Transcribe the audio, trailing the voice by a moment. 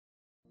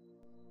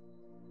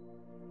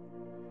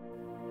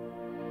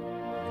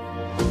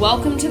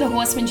Welcome to the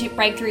Horsemanship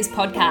Breakthroughs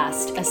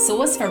podcast, a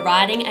source for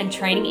riding and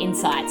training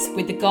insights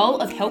with the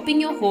goal of helping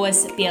your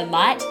horse be a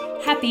light,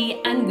 happy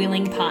and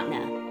willing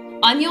partner.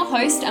 I'm your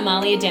host,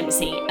 Amalia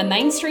Dempsey, a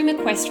mainstream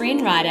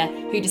equestrian rider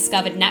who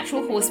discovered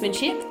natural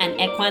horsemanship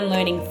and equine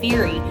learning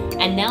theory,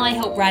 and now I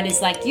help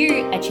riders like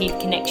you achieve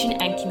connection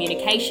and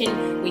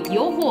communication with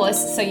your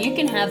horse so you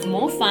can have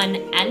more fun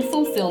and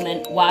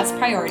fulfillment whilst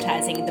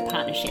prioritizing the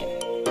partnership.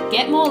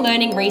 Get more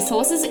learning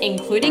resources,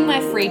 including my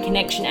free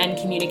connection and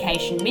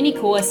communication mini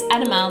course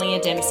at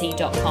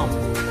amaliadempsey.com.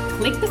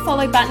 Click the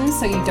follow button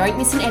so you don't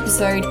miss an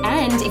episode,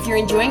 and if you're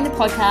enjoying the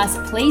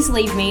podcast, please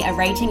leave me a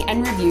rating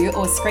and review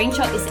or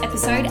screenshot this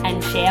episode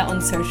and share on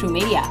social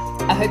media.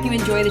 I hope you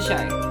enjoy the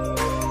show.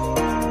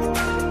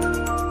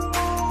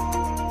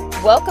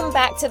 Welcome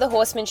back to the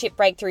Horsemanship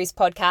Breakthroughs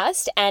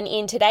podcast, and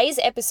in today's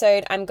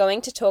episode, I'm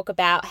going to talk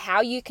about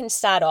how you can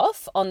start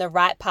off on the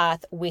right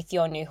path with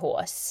your new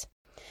horse.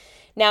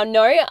 Now,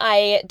 no,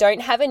 I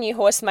don't have a new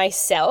horse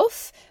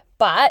myself,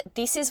 but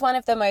this is one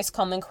of the most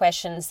common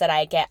questions that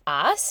I get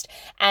asked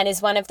and is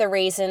one of the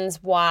reasons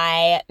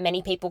why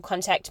many people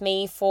contact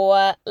me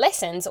for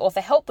lessons or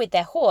for help with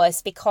their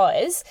horse,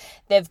 because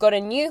they've got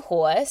a new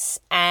horse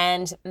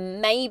and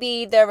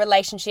maybe the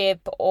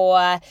relationship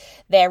or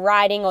their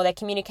riding or their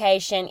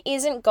communication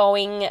isn't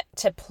going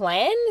to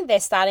plan. They're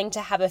starting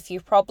to have a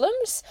few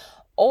problems.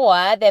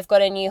 Or they've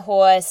got a new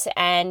horse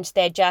and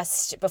they're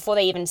just, before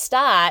they even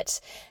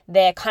start,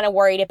 they're kind of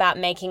worried about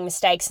making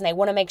mistakes and they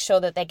want to make sure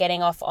that they're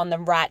getting off on the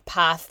right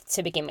path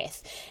to begin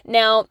with.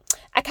 Now,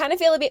 I kind of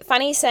feel a bit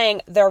funny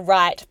saying the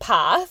right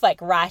path, like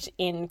right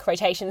in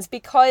quotations,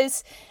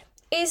 because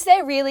is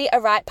there really a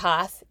right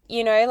path?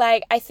 You know,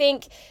 like I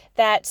think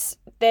that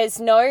there's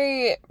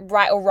no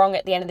right or wrong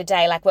at the end of the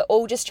day. Like we're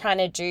all just trying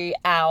to do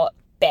our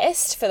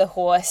best for the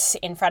horse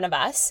in front of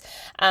us.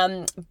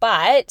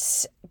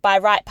 But by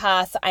right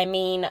path, I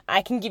mean,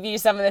 I can give you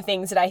some of the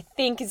things that I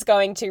think is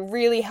going to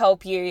really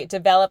help you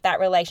develop that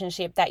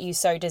relationship that you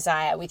so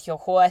desire with your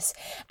horse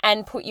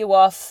and put you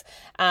off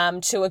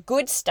to a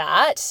good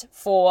start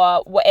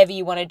for whatever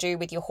you want to do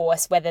with your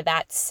horse, whether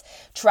that's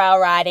trail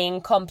riding,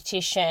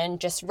 competition,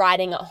 just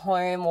riding at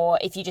home, or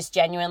if you just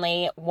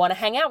genuinely want to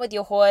hang out with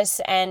your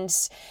horse and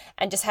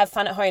just have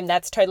fun at home,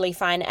 that's totally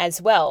fine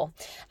as well.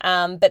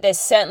 But there's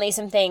certainly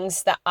some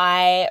things that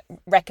I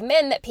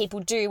recommend that people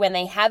do when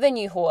they have a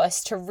new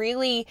horse to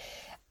really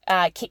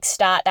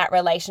kickstart that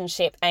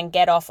relationship and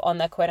get off on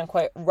the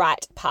quote-unquote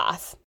right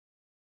path.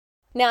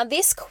 Now,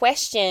 this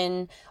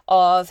question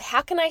of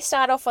how can I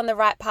start off on the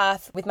right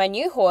path with my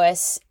new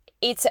horse,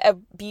 it's a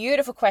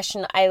beautiful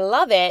question. I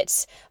love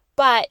it,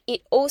 but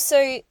it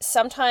also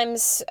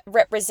sometimes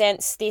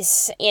represents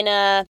this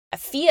inner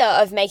fear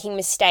of making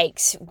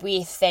mistakes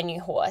with their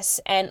new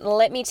horse. And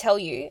let me tell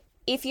you,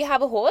 if you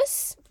have a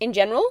horse in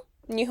general,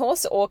 new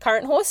horse or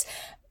current horse,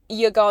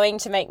 you're going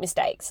to make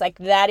mistakes. Like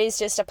that is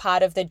just a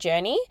part of the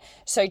journey.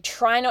 So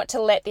try not to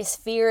let this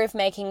fear of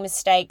making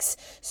mistakes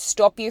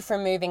stop you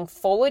from moving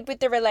forward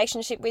with the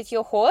relationship with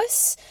your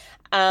horse.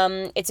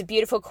 It's a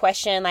beautiful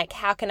question, like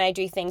how can I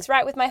do things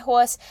right with my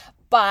horse?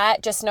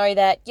 But just know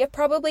that you're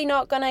probably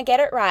not going to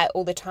get it right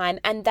all the time,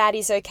 and that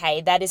is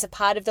okay. That is a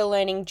part of the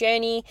learning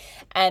journey,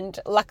 and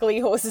luckily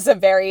horses are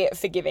very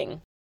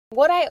forgiving.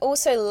 What I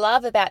also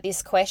love about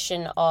this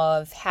question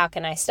of how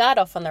can I start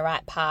off on the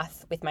right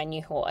path with my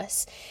new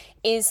horse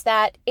is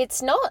that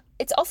it's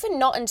often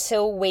not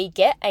until we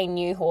get a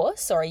new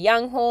horse or a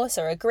young horse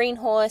or a green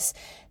horse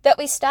that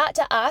we start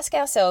to ask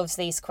ourselves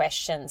these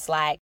questions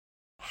like,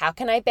 how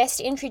can I best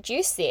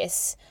introduce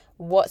this?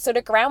 What sort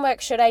of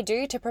groundwork should I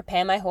do to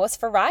prepare my horse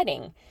for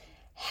riding?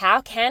 How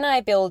can I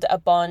build a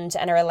bond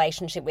and a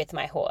relationship with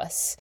my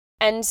horse?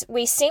 And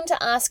we seem to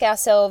ask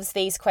ourselves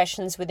these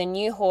questions with a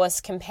new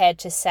horse compared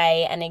to,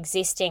 say, an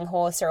existing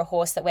horse or a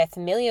horse that we're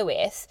familiar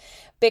with,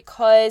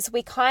 because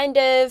we kind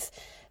of,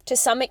 to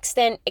some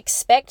extent,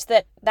 expect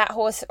that that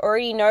horse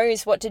already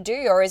knows what to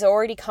do or is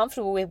already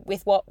comfortable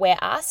with what we're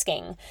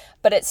asking.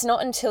 But it's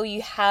not until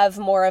you have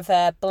more of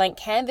a blank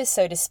canvas,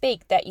 so to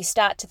speak, that you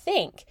start to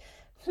think,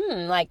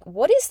 like,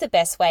 what is the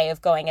best way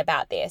of going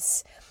about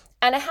this?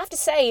 And I have to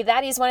say,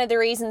 that is one of the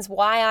reasons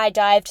why I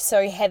dived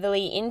so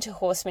heavily into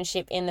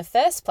horsemanship in the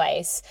first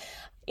place,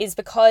 is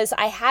because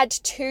I had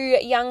two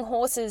young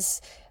horses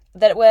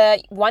that were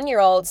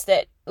 1-year-olds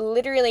that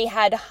literally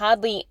had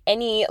hardly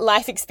any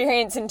life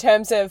experience in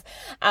terms of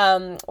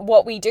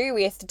what we do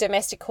with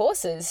domestic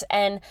horses.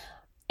 And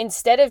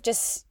instead of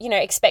just,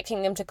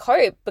 expecting them to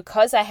cope,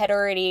 because I had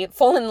already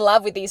fallen in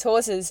love with these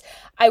horses,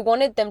 I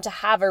wanted them to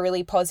have a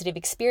really positive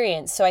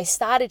experience. So I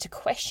started to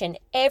question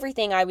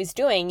everything I was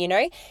doing,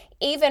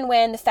 Even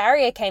when the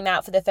farrier came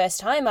out for the first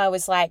time, I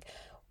was like,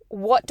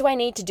 what do I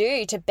need to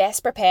do to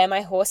best prepare my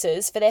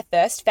horses for their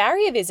first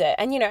farrier visit?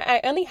 And, I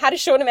only had a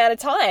short amount of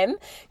time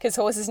because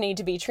horses need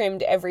to be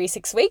trimmed every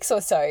 6 weeks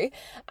or so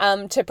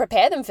to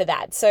prepare them for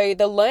that. So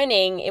the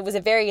learning, it was a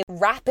very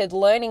rapid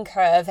learning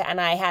curve, and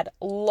I had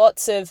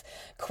lots of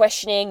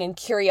questioning and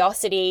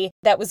curiosity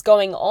that was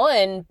going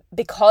on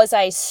because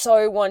I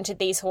so wanted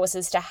these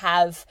horses to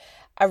have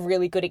a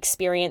really good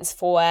experience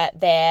for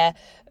their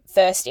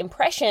first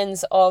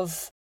impressions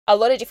of a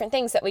lot of different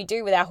things that we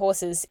do with our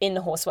horses in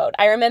the horse world.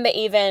 I remember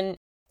even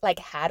like,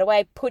 how do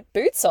I put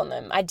boots on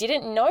them? I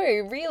didn't know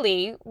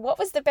really what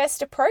was the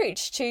best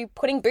approach to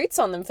putting boots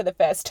on them for the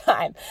first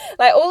time.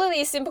 Like all of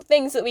these simple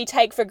things that we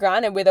take for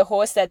granted with a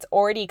horse that's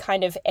already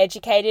kind of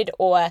educated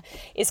or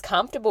is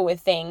comfortable with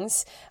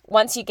things.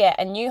 Once you get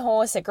a new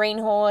horse, a green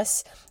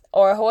horse,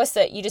 or a horse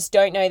that you just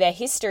don't know their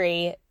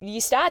history,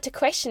 you start to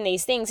question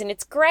these things, and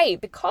it's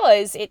great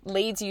because it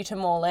leads you to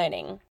more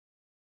learning.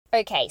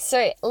 Okay,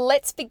 so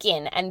let's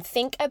begin and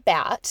think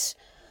about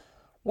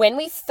when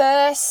we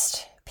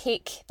first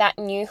pick that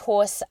new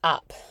horse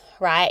up,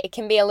 right? It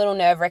can be a little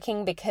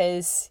nerve-wracking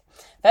because,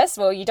 first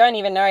of all, you don't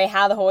even know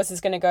how the horse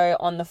is going to go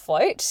on the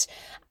float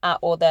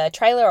or the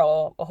trailer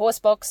or horse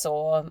box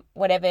or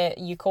whatever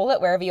you call it,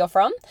 wherever you're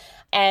from.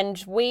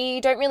 And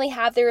we don't really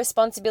have the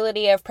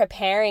responsibility of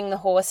preparing the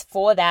horse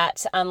for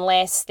that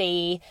unless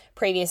the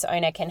previous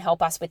owner can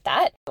help us with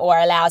that or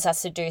allows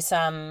us to do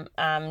some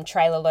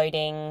trailer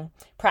loading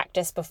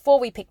practice before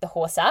we pick the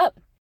horse up.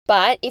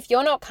 But if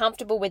you're not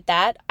comfortable with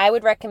that, I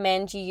would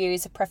recommend you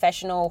use a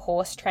professional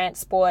horse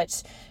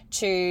transport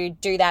to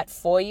do that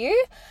for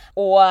you,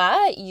 or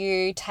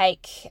you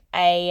take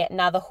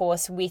another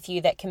horse with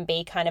you that can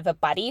be kind of a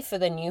buddy for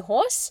the new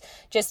horse,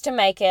 just to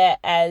make it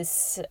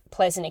as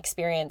pleasant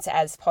experience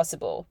as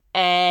possible.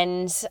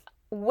 And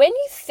when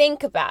you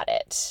think about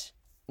it,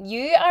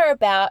 you are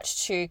about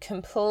to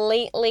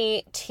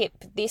completely tip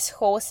this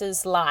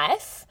horse's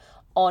life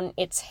on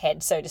its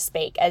head, so to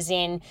speak, as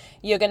in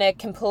you're going to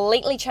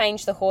completely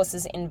change the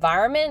horse's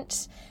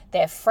environment,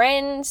 their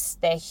friends,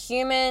 their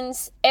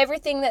humans,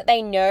 everything that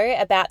they know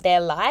about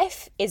their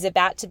life is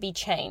about to be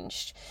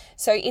changed.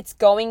 So it's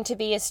going to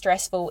be a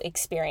stressful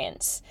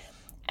experience.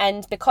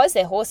 And because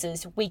they're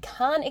horses, we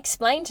can't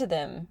explain to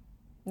them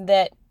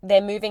that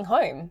they're moving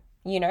home,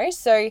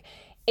 so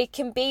it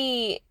can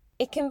be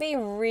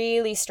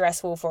really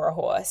stressful for a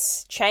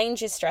horse.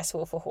 Change is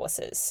stressful for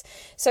horses.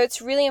 So it's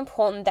really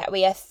important that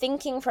we are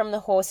thinking from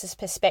the horse's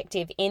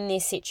perspective in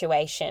this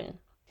situation.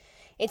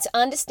 It's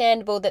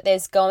understandable that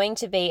there's going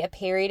to be a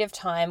period of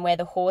time where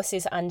the horse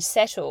is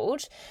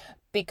unsettled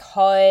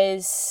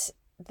because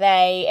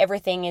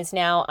everything is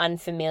now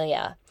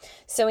unfamiliar.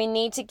 So we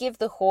need to give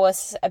the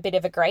horse a bit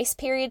of a grace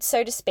period,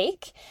 so to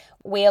speak.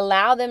 We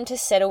allow them to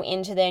settle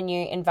into their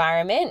new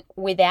environment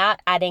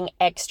without adding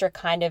extra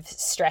kind of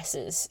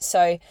stresses.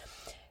 So,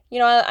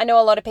 I know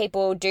a lot of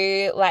people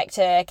do like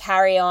to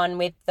carry on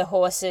with the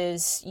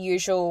horse's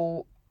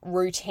usual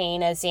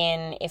routine, as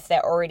in if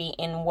they're already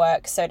in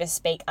work, so to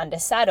speak, under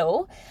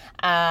saddle,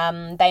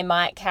 they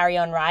might carry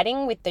on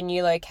riding with the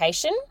new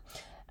location.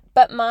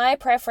 But my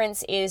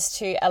preference is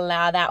to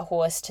allow that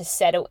horse to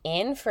settle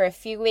in for a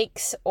few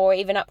weeks or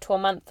even up to a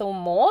month or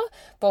more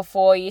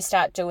before you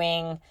start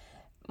doing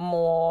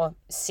more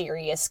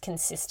serious,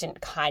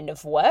 consistent kind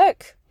of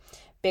work,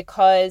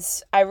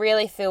 because I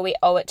really feel we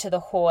owe it to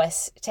the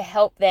horse to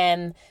help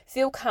them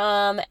feel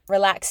calm,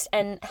 relaxed,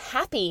 and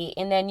happy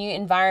in their new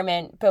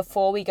environment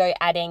before we go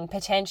adding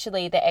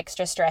potentially the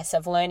extra stress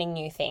of learning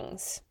new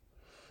things.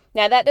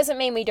 Now, that doesn't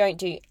mean we don't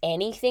do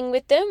anything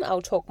with them.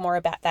 I'll talk more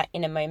about that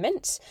in a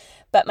moment.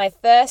 But my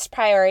first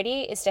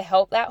priority is to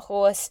help that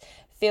horse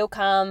feel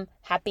calm,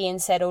 happy,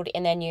 and settled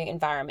in their new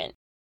environment.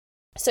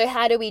 So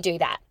how do we do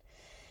that?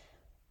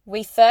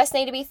 We first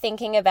need to be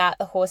thinking about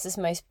the horse's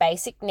most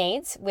basic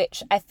needs,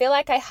 which I feel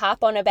like I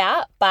harp on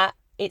about, but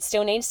it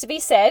still needs to be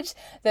said.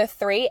 The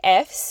 3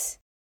 Fs: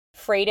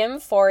 freedom,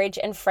 forage,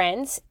 and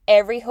friends.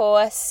 Every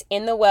horse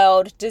in the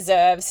world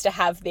deserves to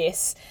have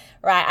this,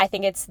 right? I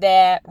think it's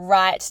their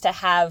right to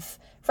have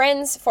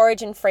friends,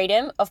 forage, and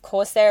freedom. Of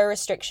course, there are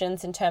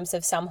restrictions in terms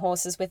of some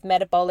horses with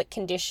metabolic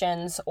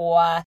conditions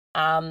or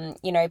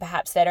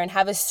perhaps they don't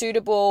have a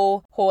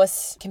suitable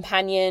horse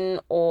companion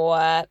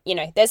or,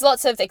 there's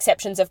lots of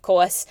exceptions, of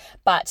course,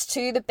 but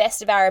to the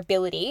best of our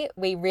ability,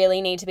 we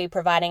really need to be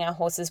providing our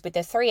horses with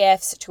the 3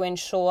 Fs to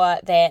ensure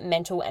their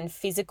mental and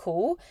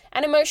physical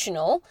and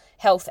emotional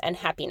health and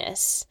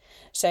happiness.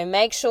 So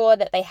make sure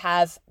that they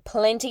have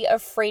plenty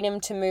of freedom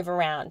to move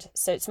around.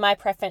 So it's my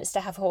preference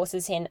to have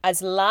horses in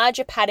as large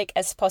a paddock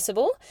as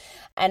possible.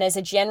 And as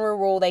a general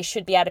rule, they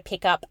should be able to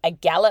pick up a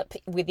gallop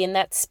within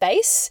that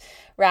space,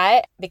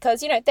 right?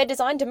 Because, they're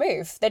designed to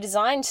move. They're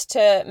designed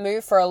to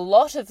move for a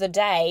lot of the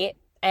day.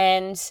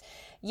 And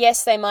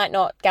yes, they might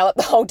not gallop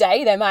the whole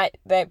day.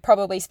 They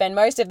probably spend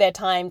most of their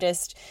time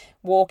just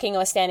walking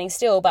or standing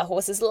still. But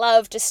horses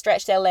love to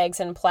stretch their legs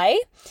and play.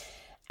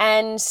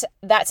 And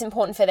that's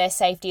important for their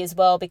safety as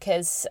well,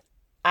 because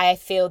I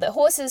feel that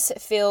horses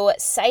feel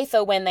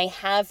safer when they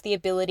have the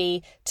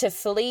ability to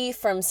flee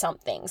from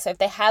something. So if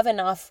they have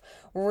enough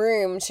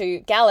room to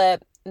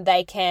gallop,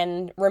 they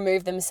can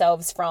remove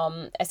themselves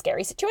from a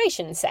scary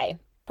situation, say,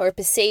 or a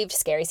perceived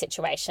scary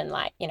situation.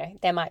 Like,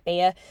 there might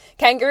be a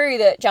kangaroo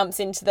that jumps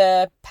into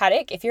the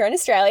paddock if you're in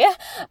Australia,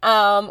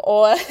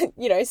 or,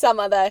 some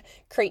other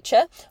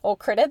creature or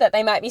critter that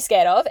they might be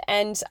scared of.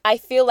 And I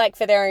feel like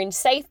for their own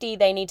safety,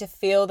 they need to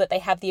feel that they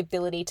have the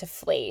ability to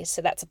flee.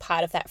 So that's a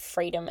part of that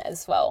freedom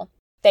as well.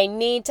 They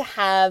need to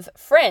have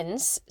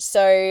friends.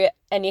 So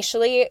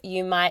initially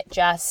you might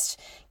just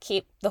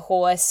keep the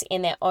horse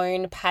in their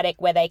own paddock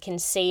where they can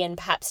see and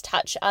perhaps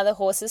touch other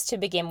horses to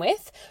begin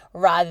with,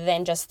 rather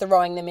than just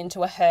throwing them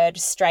into a herd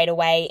straight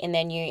away in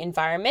their new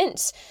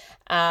environment.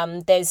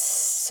 There's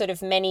sort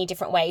of many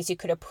different ways you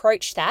could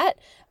approach that,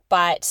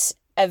 but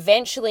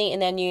eventually in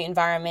their new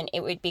environment,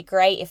 it would be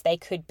great if they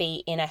could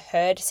be in a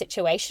herd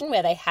situation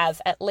where they have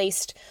at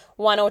least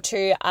one or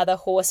two other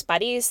horse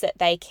buddies that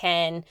they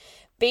can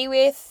be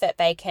with, that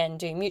they can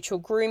do mutual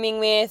grooming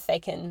with, they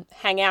can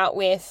hang out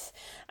with.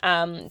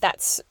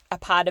 That's a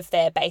part of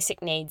their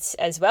basic needs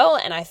as well.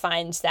 And I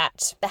find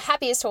that the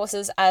happiest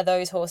horses are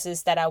those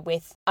horses that are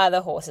with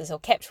other horses or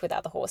kept with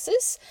other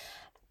horses.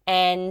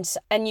 And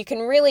you can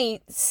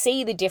really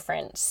see the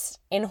difference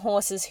in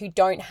horses who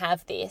don't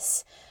have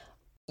this.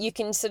 You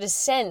can sort of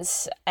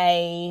sense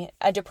a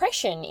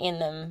depression in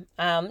them.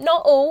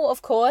 Not all,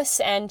 of course.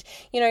 And,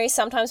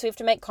 sometimes we have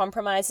to make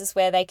compromises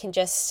where they can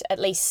just at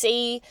least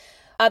see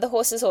other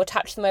horses or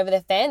touch them over the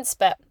fence.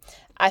 But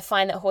I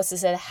find that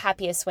horses are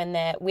happiest when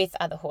they're with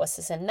other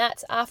horses. And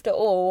that's, after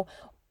all,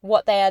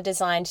 what they are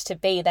designed to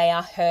be. They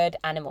are herd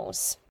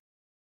animals.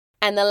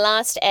 And the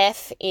last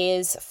F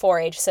is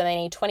forage. So they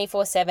need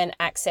 24/7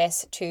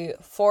 access to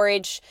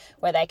forage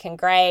where they can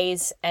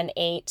graze and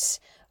eat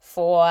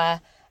for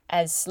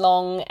as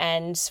long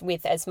and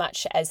with as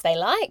much as they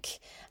like.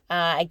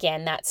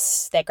 Again,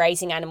 they're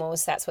grazing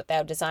animals. That's what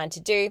they're designed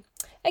to do.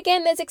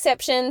 Again, there's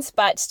exceptions,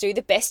 but do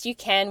the best you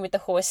can with the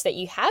horse that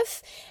you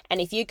have.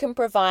 And if you can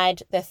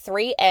provide the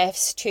 3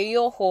 Fs to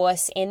your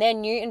horse in their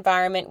new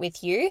environment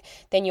with you,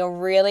 then you're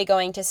really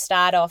going to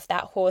start off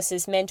that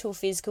horse's mental,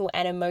 physical,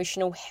 and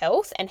emotional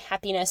health and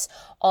happiness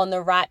on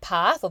the right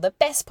path, or the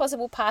best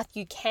possible path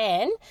you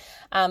can,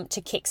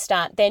 to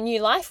kickstart their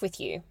new life with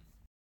you.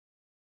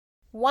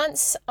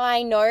 Once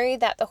I know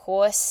that the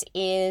horse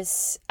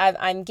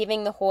I'm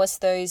giving the horse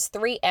those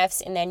 3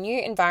 Fs in their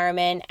new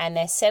environment and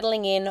they're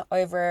settling in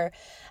over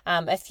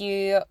a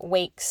few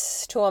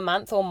weeks to a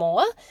month or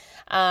more,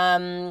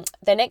 the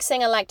next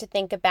thing I like to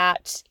think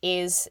about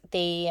is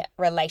the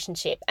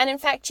relationship. And in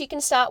fact, you can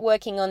start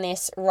working on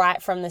this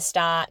right from the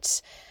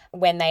start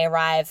when they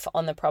arrive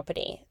on the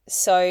property.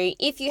 So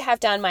if you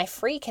have done my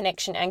free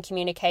connection and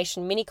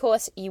communication mini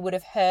course, you would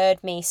have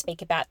heard me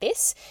speak about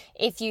this.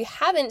 If you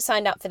haven't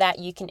signed up for that,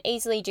 you can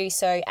easily do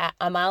so at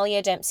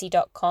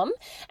amaliadempsey.com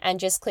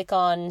and just click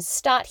on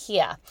Start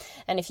Here.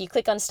 And if you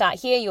click on Start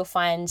Here, you'll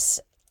find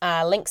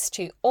links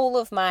to all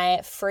of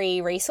my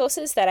free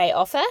resources that I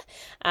offer,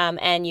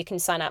 and you can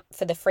sign up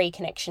for the free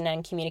connection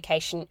and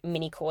communication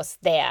mini course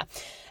there.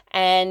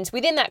 And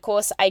within that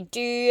course, I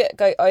do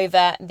go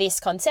over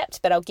this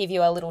concept, but I'll give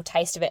you a little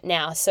taste of it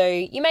now. So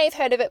you may have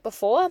heard of it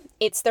before.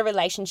 It's the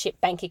relationship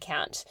bank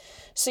account.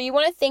 So you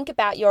want to think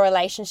about your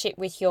relationship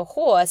with your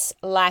horse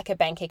like a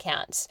bank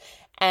account.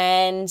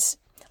 And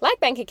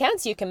like bank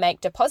accounts, you can make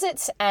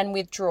deposits and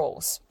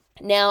withdrawals.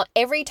 Now,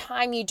 every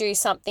time you do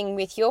something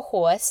with your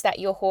horse that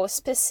your horse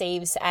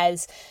perceives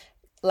as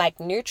like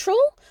neutral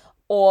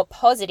or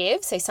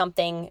positive, so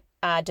something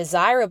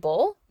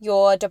desirable,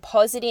 you're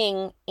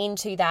depositing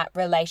into that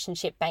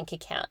relationship bank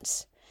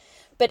account.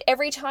 But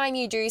every time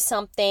you do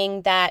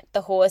something that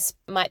the horse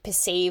might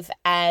perceive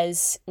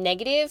as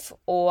negative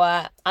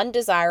or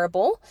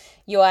undesirable,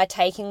 you are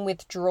taking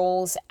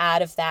withdrawals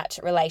out of that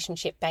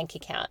relationship bank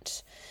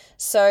account.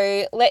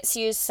 So let's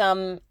use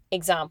some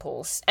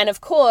examples. And of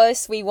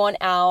course, we want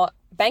our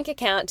bank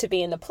account to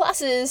be in the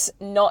pluses,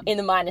 not in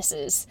the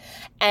minuses.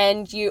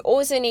 And you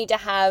also need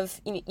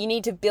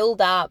to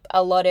build up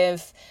a lot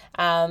of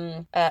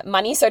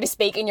money, so to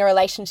speak, in your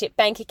relationship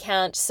bank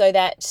account so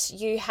that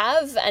you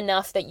have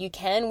enough that you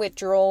can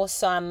withdraw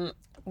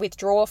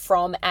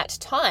from at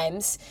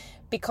times,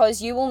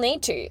 because you will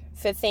need to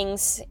for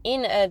things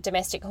in a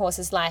domestic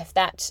horse's life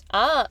that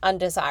are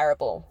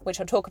undesirable,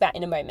 which I'll talk about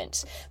in a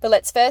moment. But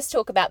let's first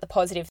talk about the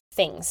positive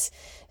things,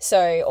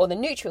 or the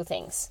neutral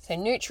things.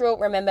 So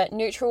remember,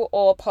 neutral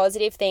or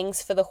positive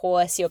things for the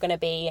horse, you're going to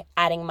be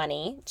adding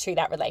money to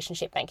that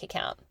relationship bank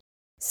account.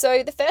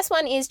 So the first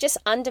one is just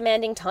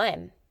undemanding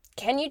time.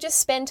 Can you just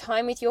spend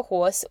time with your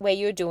horse where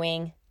you're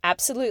doing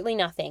absolutely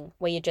nothing,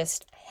 where you're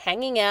just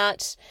hanging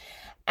out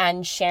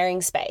and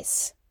sharing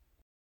space?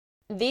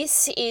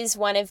 This is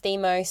one of the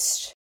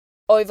most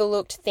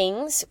overlooked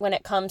things when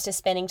it comes to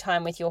spending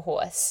time with your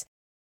horse.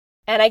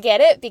 And I get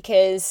it,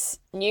 because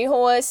new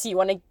horse, you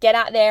want to get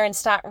out there and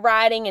start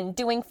riding and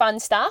doing fun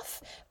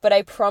stuff. But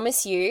I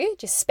promise you,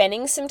 just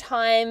spending some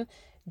time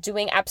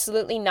doing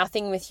absolutely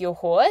nothing with your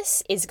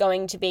horse is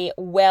going to be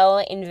well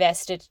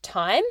invested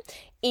time,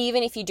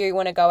 even if you do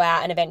want to go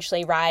out and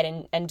eventually ride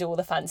and do all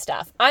the fun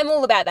stuff. I'm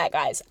all about that,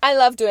 guys. I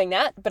love doing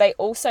that, but I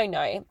also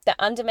know that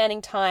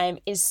undemanding time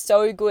is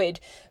so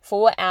good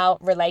for our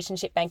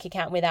relationship bank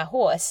account with our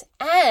horse,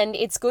 and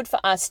it's good for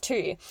us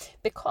too,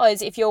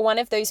 because if you're one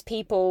of those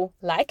people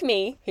like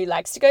me who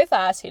likes to go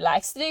fast, who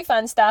likes to do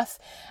fun stuff,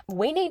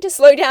 we need to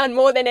slow down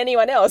more than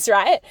anyone else,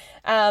 right?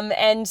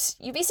 And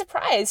you'd be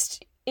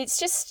surprised. It's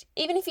just,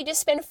 even if you just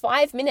spend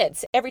 5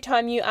 minutes every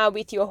time you are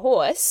with your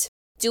horse,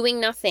 doing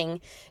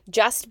nothing,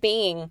 just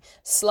being,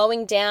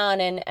 slowing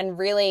down and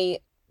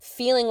really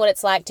feeling what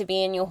it's like to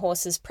be in your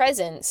horse's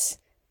presence,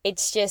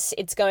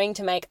 it's going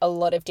to make a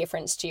lot of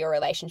difference to your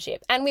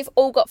relationship. And we've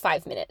all got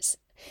 5 minutes.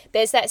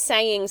 There's that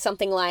saying,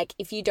 something like,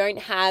 if you don't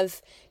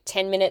have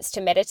 10 minutes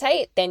to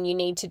meditate, then you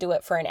need to do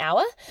it for an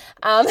hour.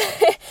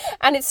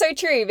 And it's so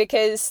true,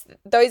 because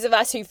those of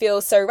us who feel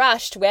so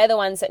rushed, we're the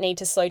ones that need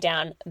to slow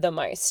down the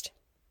most.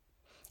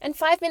 And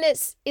 5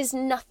 minutes is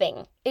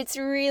nothing. It's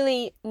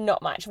really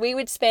not much. We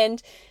would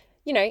spend,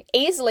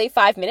 easily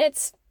 5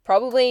 minutes,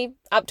 probably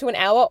up to an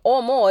hour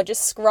or more,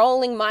 just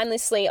scrolling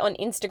mindlessly on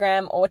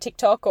Instagram or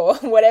TikTok or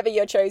whatever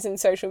your chosen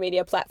social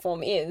media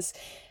platform is.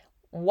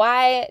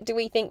 Why do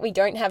we think we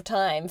don't have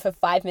time for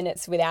 5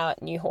 minutes with our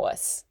new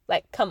horse?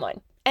 Like, come on.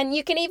 And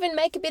you can even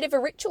make a bit of a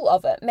ritual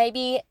of it.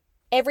 Maybe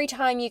every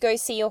time you go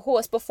see your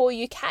horse, before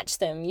you catch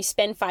them, you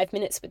spend 5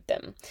 minutes with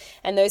them.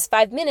 And those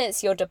 5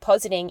 minutes you're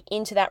depositing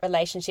into that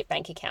relationship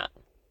bank account.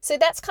 So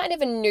that's kind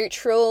of a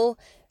neutral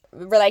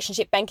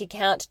relationship bank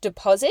account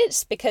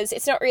deposit, because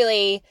it's not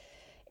really...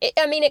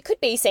 it could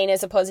be seen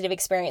as a positive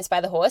experience by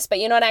the horse, but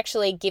you're not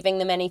actually giving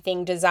them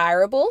anything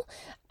desirable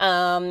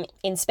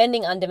in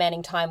spending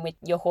undemanding time with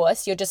your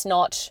horse. You're just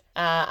not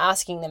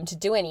asking them to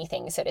do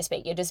anything, so to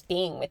speak. You're just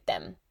being with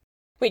them,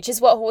 which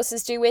is what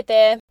horses do with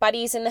their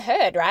buddies in the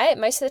herd, right?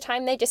 Most of the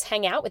time they just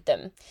hang out with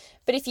them.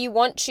 But if you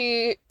want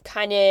to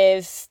kind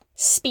of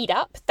speed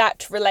up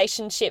that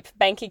relationship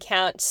bank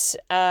account,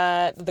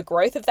 the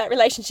growth of that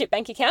relationship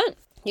bank account,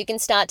 you can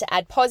start to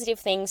add positive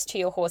things to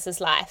your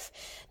horse's life.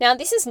 Now,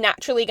 this is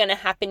naturally going to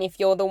happen if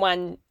you're the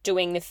one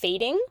doing the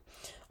feeding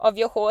of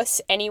your horse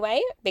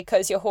anyway,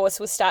 because your horse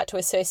will start to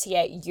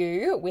associate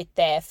you with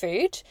their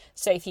food.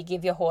 So if you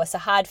give your horse a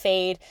hard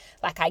feed,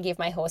 like I give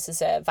my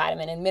horses a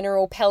vitamin and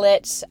mineral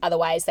pellet,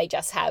 otherwise they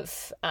just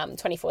have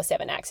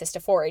 24/7 access to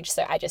forage.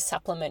 So I just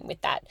supplement with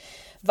that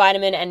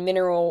vitamin and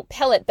mineral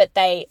pellet, but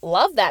they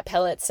love that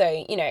pellet.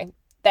 So,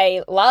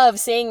 they love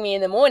seeing me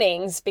in the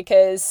mornings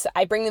because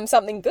I bring them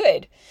something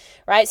good,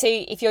 right? So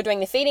if you're doing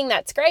the feeding,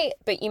 that's great,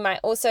 but you might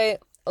also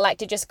like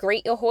to just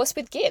greet your horse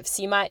with gifts.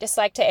 You might just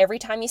like to, every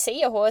time you see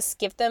your horse,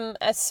 give them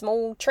a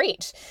small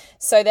treat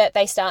so that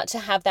they start to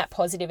have that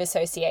positive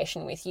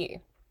association with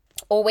you.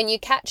 Or when you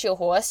catch your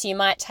horse, you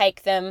might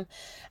take them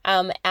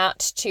out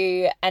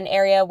to an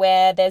area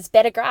where there's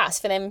better grass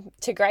for them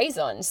to graze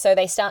on. So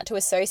they start to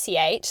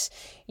associate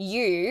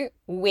you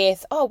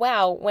with, oh,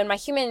 wow, when my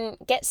human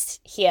gets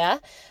here,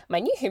 my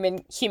new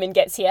human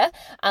gets here,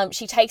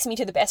 she takes me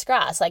to the best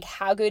grass. Like,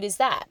 how good is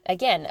that?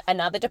 Again,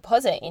 another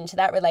deposit into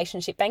that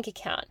relationship bank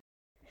account.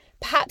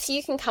 Perhaps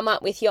you can come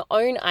up with your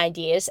own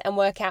ideas and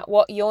work out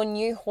what your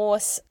new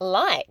horse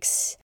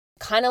likes.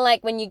 Kind of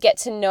like when you get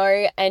to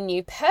know a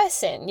new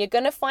person, you're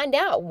going to find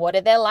out what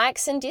are their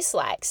likes and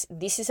dislikes.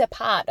 This is a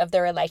part of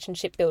the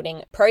relationship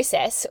building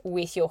process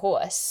with your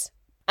horse.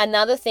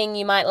 Another thing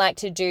you might like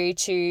to do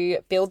to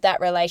build that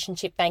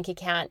relationship bank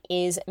account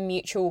is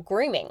mutual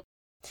grooming.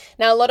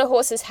 Now, a lot of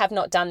horses have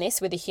not done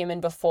this with a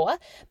human before,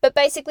 but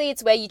basically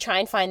it's where you try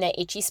and find their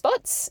itchy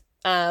spots.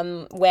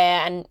 Some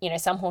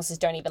horses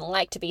don't even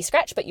like to be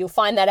scratched, but you'll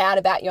find that out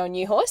about your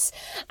new horse.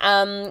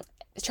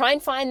 Try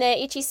and find their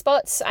itchy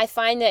spots. I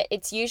find that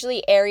it's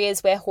usually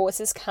areas where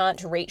horses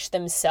can't reach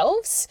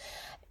themselves.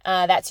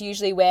 That's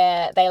usually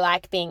where they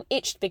like being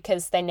itched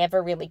because they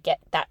never really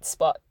get that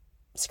spot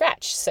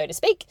scratched, so to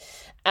speak.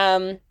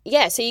 So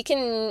you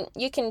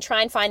can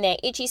try and find their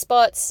itchy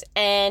spots,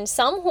 and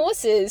some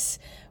horses,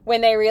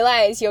 when they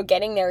realize you're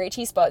getting their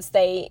itchy spots,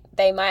 they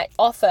might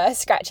offer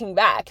scratching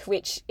back,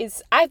 which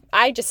is,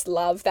 I just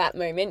love that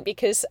moment,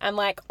 because I'm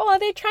like, oh,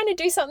 they're trying to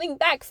do something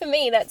back for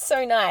me. That's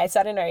so nice.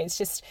 I don't know. It's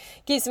just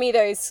gives me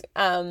those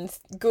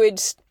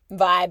good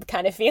vibe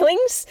kind of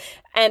feelings.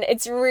 And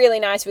it's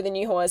really nice with a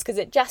new horse because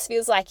it just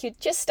feels like you're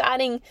just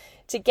starting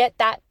to get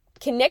that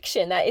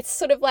connection, that it's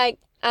sort of like,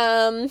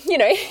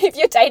 if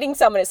you're dating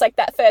someone, it's like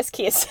that first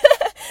kiss.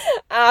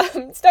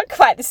 It's not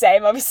quite the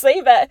same, obviously,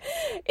 but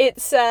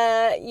it's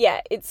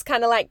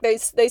kind of like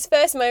those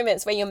first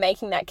moments where you're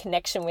making that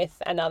connection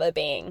with another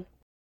being.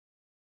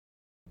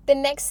 The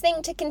next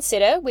thing to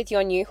consider with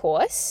your new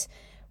horse,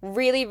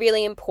 really,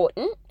 really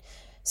important.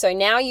 So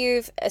now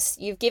you've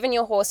given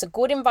your horse a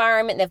good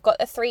environment. They've got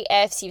the 3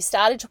 Fs. You've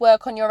started to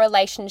work on your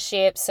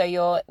relationship, so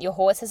your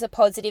horse has a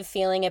positive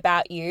feeling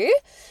about you.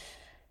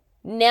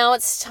 Now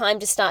it's time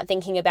to start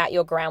thinking about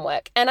your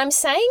groundwork. And I'm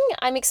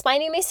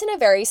explaining this in a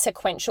very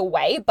sequential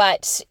way,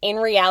 but in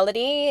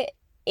reality,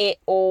 it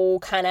all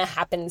kind of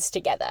happens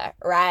together,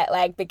 right?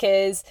 Like,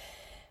 because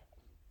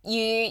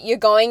you're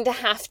going to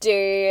have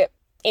to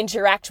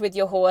interact with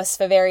your horse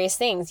for various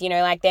things.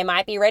 Like they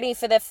might be ready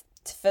for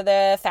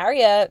the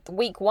farrier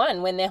week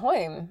 1 when they're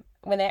home,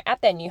 when they're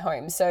at their new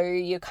home. So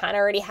you kind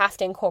of already have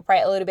to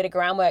incorporate a little bit of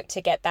groundwork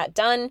to get that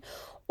done.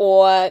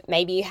 Or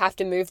maybe you have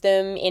to move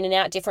them in and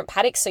out different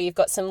paddocks, so you've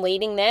got some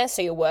leading there,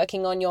 so you're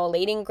working on your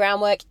leading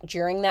groundwork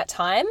during that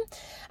time.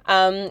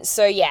 I'm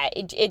explaining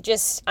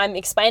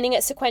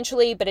it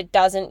sequentially, but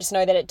just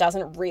know that it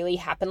doesn't really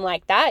happen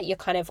like that. You're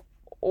kind of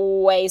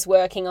always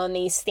working on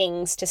these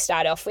things to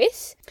start off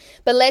with.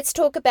 But let's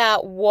talk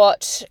about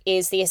what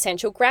is the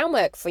essential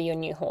groundwork for your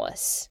new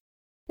horse.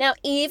 Now,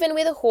 even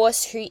with a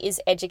horse who is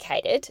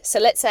educated, so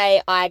let's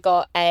say I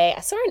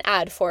saw an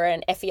ad for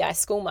an FEI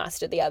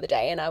schoolmaster the other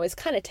day, and I was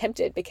kind of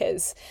tempted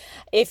because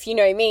if you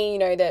know me, you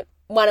know that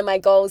one of my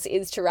goals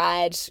is to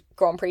ride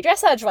Grand Prix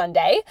dressage one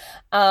day.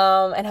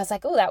 And I was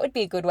like, oh, that would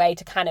be a good way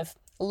to kind of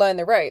learn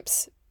the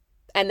ropes.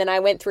 And then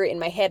I went through it in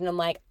my head and I'm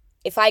like,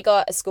 if I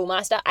got a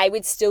schoolmaster, I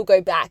would still go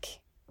back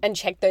and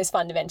check those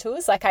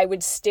fundamentals. Like I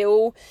would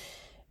still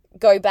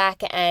go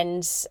back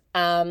and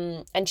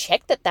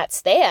check that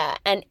that's there.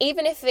 And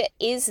even if it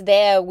is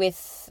there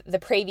with the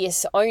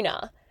previous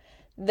owner,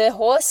 the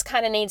horse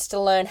kind of needs to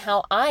learn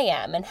how I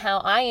am and how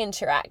I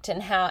interact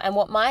and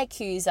what my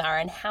cues are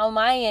and how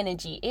my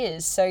energy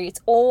is. So it's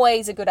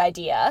always a good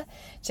idea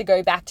to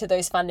go back to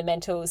those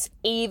fundamentals,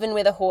 even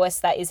with a horse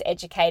that is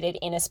educated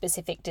in a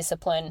specific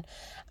discipline,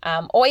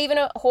 or even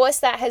a horse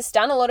that has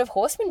done a lot of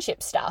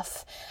horsemanship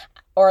stuff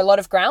or a lot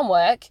of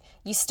groundwork.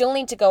 You still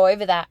need to go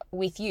over that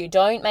with you.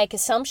 Don't make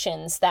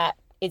assumptions that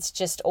it's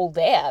just all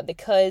there,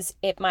 because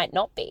it might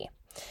not be.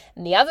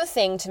 And the other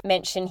thing to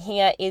mention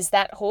here is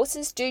that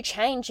horses do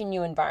change in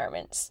new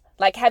environments.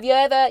 Like,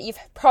 you've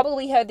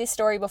probably heard this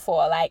story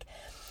before, like,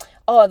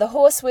 oh,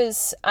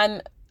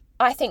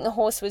 I think the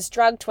horse was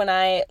drugged when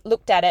I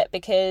looked at it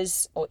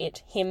because when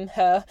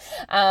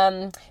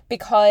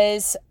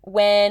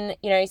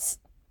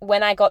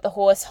I got the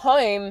horse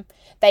home,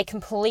 they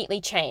completely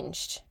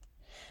changed.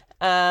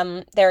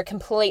 They're a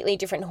completely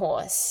different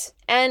horse.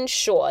 And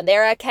sure,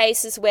 there are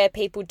cases where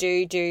people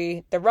do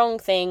the wrong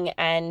thing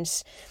and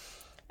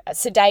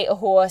sedate a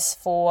horse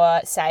for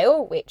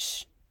sale,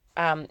 which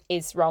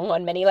is wrong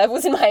on many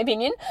levels in my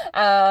opinion.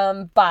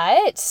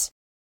 But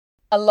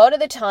a lot of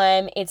the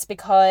time it's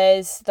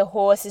because the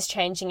horse is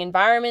changing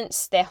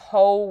environments. Their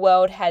whole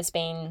world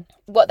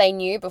what they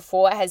knew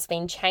before has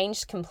been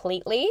changed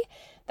completely.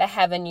 They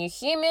have a new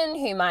human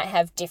who might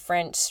have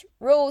different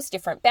rules,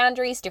 different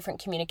boundaries,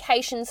 different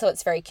communication, so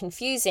it's very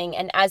confusing.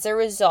 And as a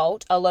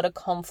result, a lot of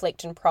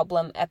conflict and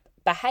problem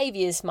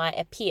behaviors might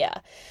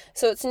appear.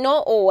 So it's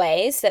not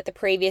always that the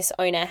previous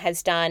owner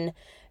has done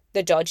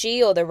the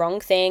dodgy or the wrong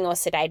thing or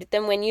sedated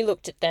them when you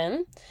looked at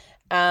them.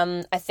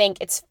 I think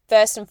it's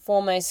first and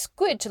foremost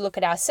good to look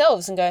at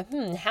ourselves and go,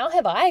 how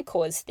have I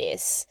caused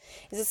this?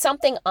 Is it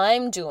something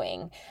I'm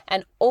doing?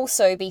 And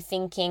also be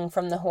thinking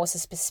from the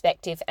horse's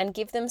perspective and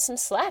give them some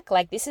slack.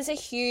 Like, this is a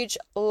huge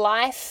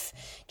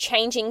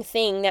life-changing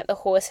thing that the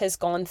horse has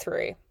gone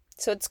through.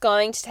 So it's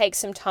going to take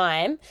some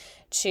time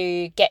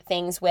to get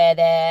things where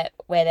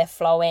they're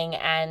flowing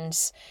and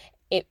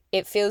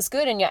it feels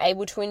good and you're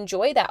able to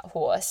enjoy that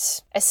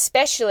horse,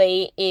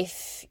 especially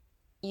if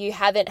you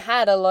haven't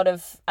had a lot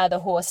of other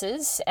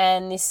horses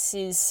and this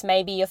is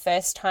maybe your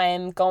first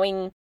time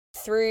going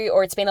through,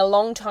 or it's been a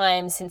long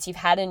time since you've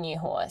had a new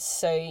horse,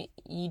 so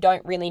you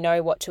don't really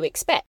know what to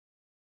expect.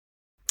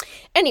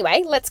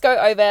 Anyway, let's go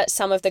over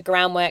some of the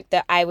groundwork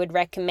that I would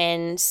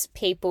recommend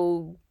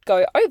people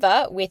go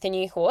over with a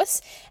new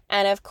horse.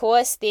 And of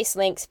course, this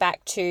links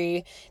back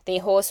to the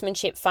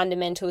horsemanship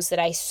fundamentals that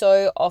I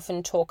so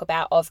often talk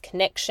about of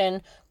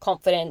connection,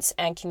 confidence,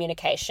 and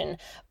communication.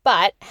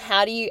 But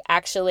how do you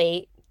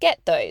actually get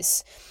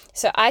those?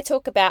 So I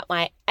talk about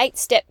my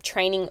 8-step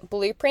training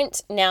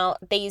blueprint. Now,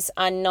 these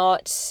are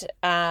not,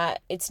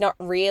 it's not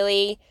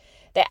really,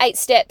 they're 8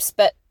 steps,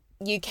 but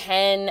you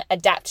can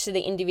adapt to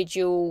the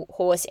individual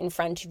horse in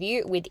front of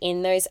you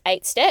within those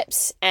 8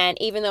 steps. And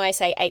even though I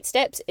say 8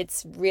 steps,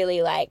 it's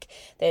really like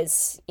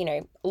there's,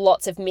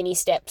 lots of mini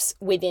steps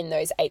within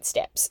those 8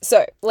 steps.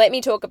 So let me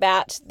talk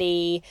about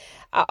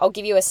I'll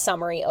give you a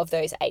summary of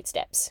those 8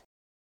 steps.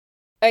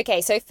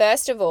 Okay, so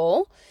first of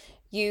all,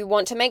 you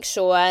want to make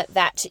sure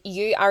that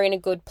you are in a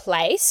good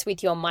place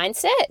with your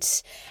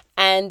mindset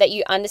and that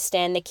you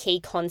understand the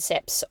key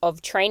concepts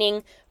of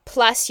training,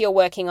 plus you're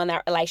working on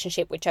that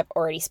relationship, which I've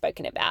already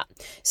spoken about.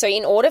 So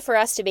in order for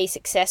us to be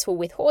successful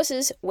with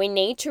horses, we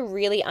need to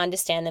really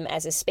understand them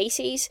as a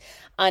species,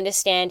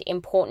 understand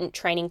important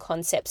training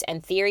concepts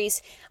and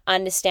theories,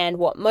 understand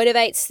what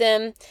motivates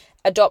them,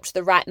 adopt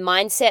the right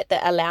mindset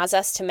that allows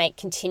us to make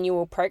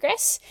continual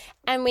progress,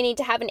 and we need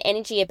to have an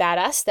energy about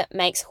us that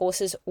makes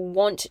horses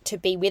want to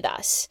be with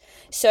us.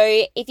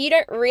 So if you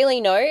don't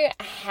really know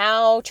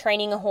how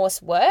training a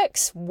horse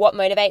works, what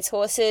motivates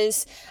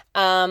horses,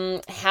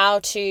 how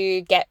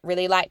to get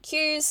really light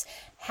cues,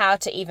 how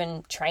to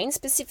even train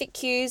specific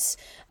cues,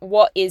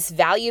 what is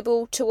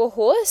valuable to a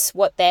horse,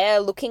 what they're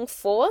looking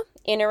for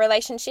in a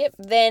relationship,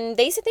 then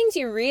these are things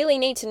you really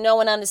need to know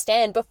and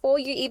understand before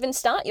you even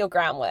start your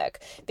groundwork,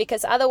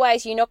 because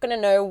otherwise you're not going to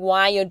know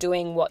why you're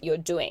doing what you're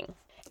doing.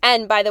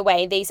 And by the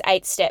way, these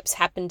 8 steps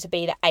happen to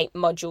be the 8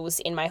 modules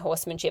in my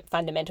Horsemanship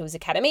Fundamentals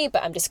Academy,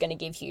 but I'm just going to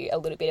give you a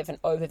little bit of an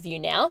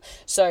overview now.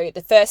 So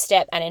the first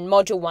step, and in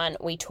module 1,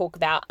 we talk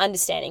about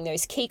understanding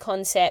those key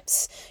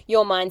concepts,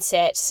 your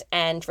mindset,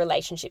 and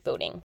relationship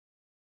building.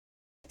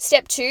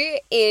 Step 2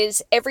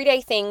 is everyday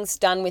things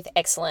done with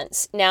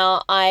excellence.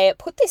 Now, I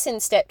put this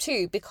in step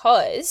 2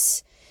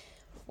 because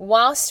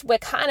whilst we're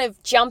kind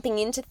of jumping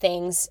into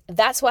things,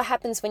 that's what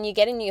happens when you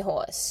get a new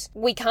horse.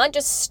 We can't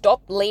just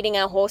stop leading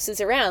our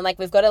horses around. Like,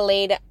 we've got to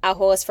lead our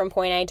horse from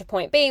point A to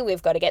point B.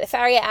 We've got to get the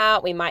farrier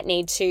out. We might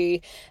need to,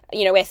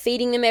 we're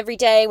feeding them every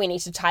day. We need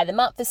to tie them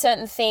up for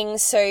certain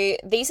things. So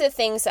these are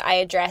things that I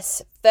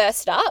address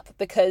first up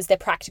because they're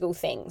practical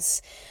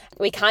things.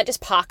 We can't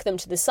just park them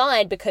to the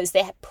side because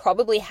they're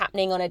probably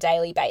happening on a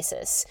daily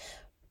basis.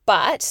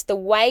 But the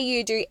way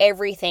you do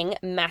everything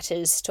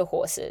matters to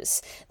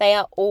horses. They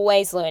are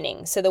always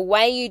learning. So the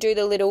way you do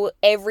the little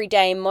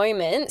everyday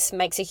moments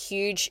makes a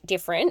huge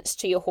difference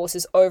to your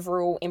horse's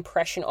overall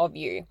impression of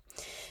you.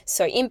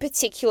 So in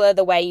particular,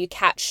 the way you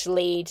catch,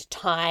 lead,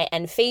 tie,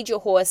 and feed your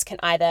horse can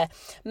either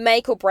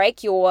make or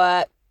break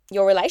your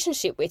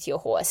relationship with your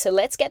horse. So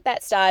let's get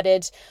that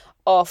started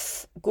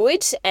off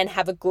good and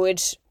have a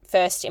good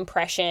first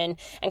impression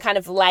and kind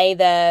of lay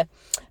the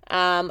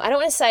I don't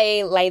want to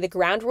say lay the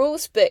ground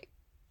rules, but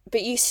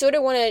you sort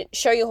of want to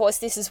show your horse,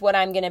 this is what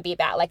I'm going to be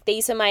about. Like,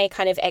 these are my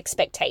kind of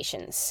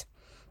expectations.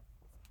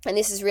 And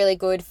this is really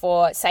good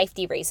for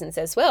safety reasons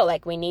as well.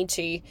 Like, we need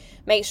to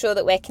make sure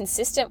that we're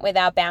consistent with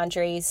our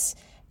boundaries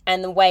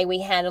and the way we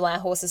handle our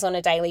horses on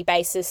a daily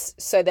basis,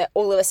 so that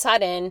all of a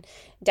sudden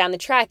down the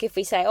track, if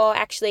we say, oh,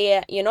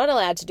 actually, you're not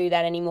allowed to do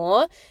that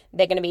anymore,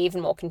 they're going to be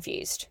even more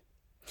confused.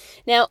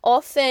 Now,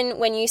 often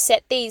when you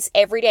set these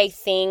everyday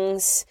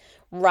things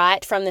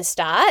right from the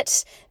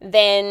start,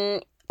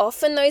 then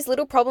often those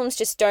little problems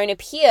just don't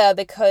appear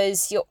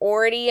because you're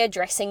already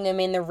addressing them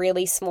in the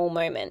really small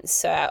moments.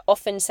 So I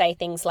often say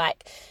things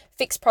like,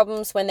 fix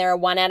problems when they're a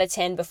 1 out of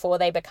 10 before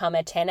they become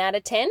a 10 out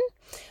of 10.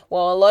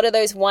 Well, a lot of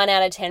those 1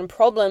 out of 10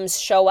 problems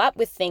show up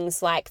with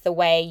things like the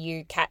way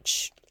you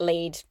catch,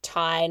 lead,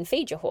 tie, and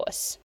feed your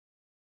horse.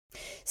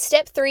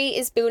 Step 3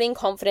 is building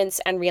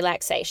confidence and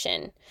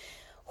relaxation.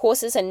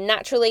 Horses are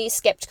naturally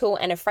skeptical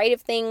and afraid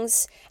of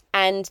things,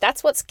 and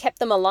that's what's kept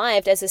them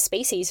alive as a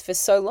species for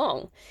so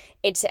long.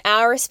 It's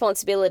our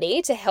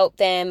responsibility to help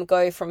them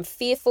go from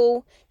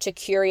fearful to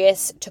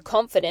curious to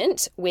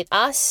confident with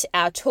us,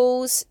 our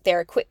tools,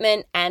 their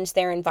equipment, and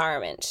their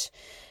environment.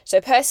 So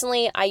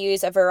personally, I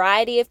use a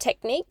variety of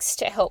techniques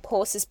to help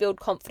horses build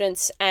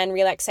confidence and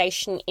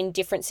relaxation in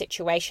different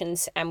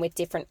situations and with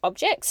different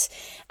objects.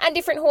 And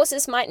different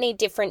horses might need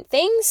different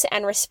things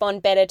and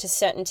respond better to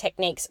certain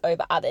techniques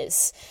over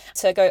others.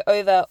 So I go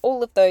over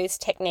all of those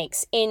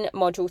techniques in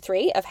Module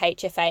 3 of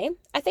HFA.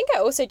 I think I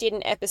also did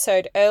an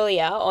episode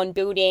earlier on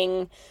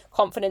building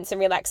confidence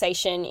and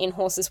relaxation in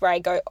horses where I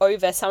go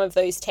over some of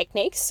those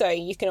techniques. So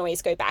you can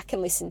always go back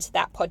and listen to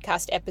that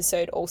podcast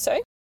episode also.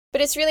 But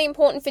it's really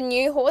important for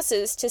new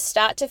horses to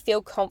start to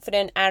feel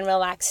confident and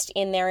relaxed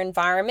in their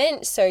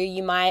environment. So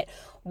you might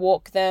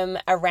walk them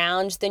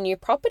around the new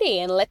property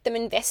and let them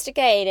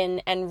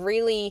investigate and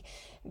really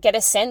get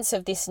a sense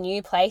of this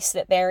new place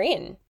that they're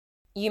in.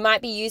 You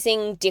might be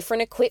using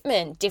different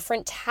equipment,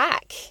 different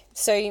tack.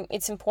 So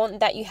it's important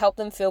that you help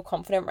them feel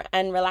confident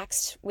and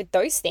relaxed with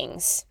those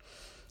things.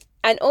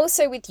 And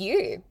also with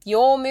you,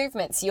 your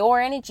movements, your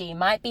energy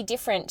might be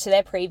different to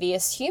their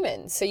previous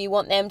humans. So you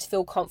want them to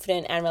feel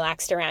confident and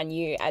relaxed around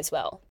you as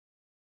well.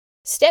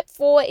 Step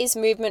 4 is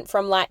movement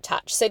from light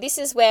touch. So this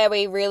is where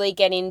we really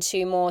get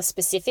into more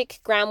specific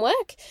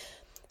groundwork.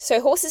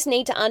 So horses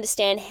need to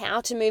understand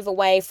how to move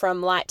away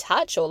from light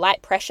touch or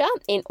light pressure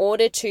in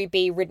order to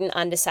be ridden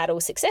under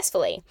saddle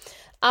successfully.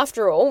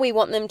 After all, we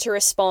want them to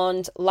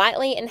respond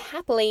lightly and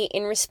happily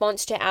in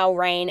response to our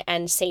rein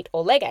and seat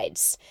or leg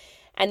aids.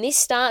 And this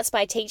starts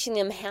by teaching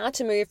them how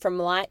to move from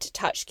light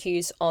touch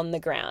cues on the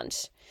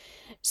ground.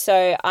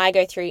 So I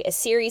go through a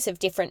series of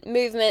different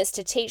movements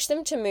to teach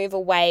them to move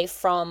away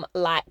from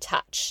light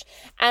touch.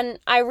 And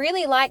I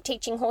really like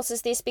teaching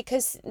horses this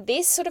because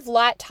this sort of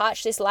light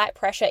touch, this light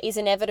pressure is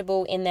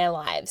inevitable in their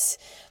lives,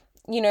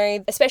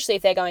 especially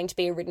if they're going to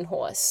be a ridden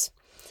horse.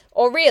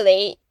 Or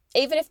really,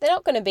 even if they're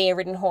not going to be a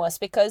ridden horse,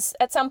 because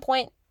at some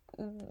point,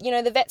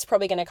 the vet's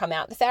probably going to come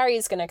out, the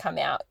farrier's going to come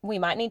out, we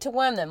might need to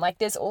worm them. Like,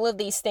 there's all of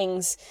these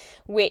things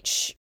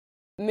which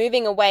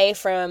moving away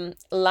from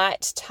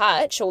light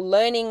touch or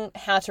learning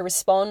how to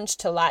respond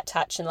to light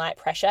touch and light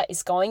pressure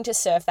is going to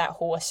serve that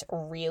horse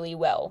really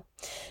well.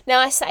 Now,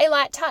 I say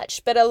light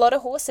touch, but a lot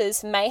of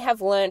horses may have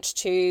learnt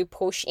to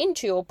push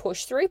into or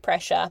push through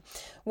pressure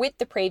with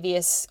the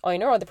previous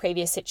owner or the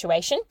previous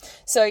situation.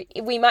 So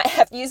we might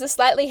have to use a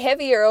slightly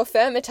heavier or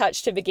firmer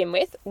touch to begin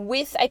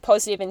with a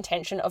positive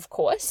intention, of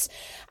course,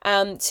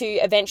 to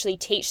eventually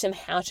teach them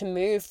how to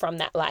move from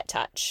that light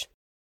touch.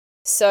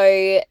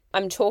 So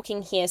I'm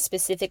talking here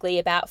specifically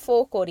about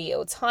forequarter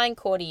yields,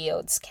 hindquarter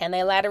yields. Can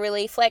they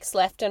laterally flex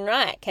left and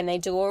right? Can they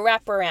do a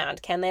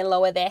wraparound? Can they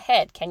lower their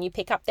head? Can you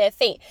pick up their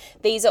feet?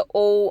 These are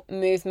all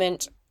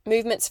movements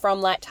from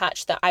light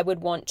touch that I would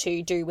want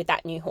to do with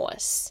that new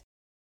horse.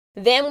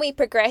 Then we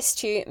progress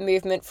to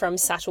movement from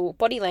subtle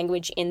body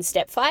language in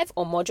Step 5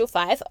 or Module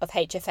 5 of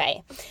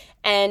HFA.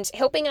 And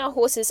helping our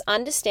horses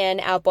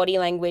understand our body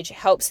language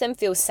helps them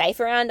feel safe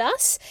around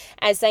us,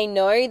 as they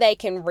know they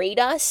can read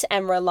us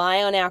and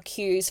rely on our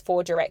cues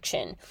for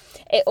direction.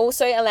 It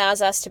also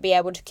allows us to be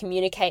able to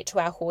communicate to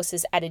our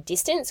horses at a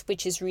distance,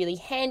 which is really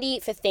handy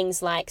for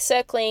things like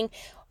circling,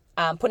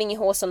 putting your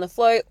horse on the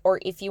float, or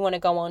if you want to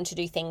go on to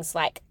do things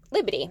like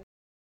liberty.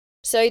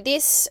 So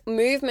this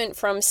movement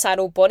from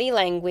subtle body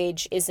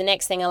language is the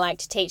next thing I like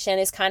to teach, and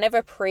is kind of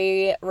a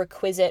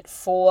prerequisite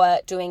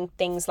for doing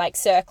things like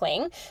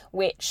circling,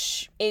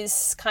 which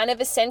is kind of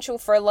essential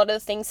for a lot of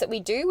the things that we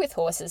do with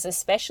horses,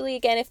 especially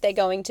again if they're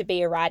going to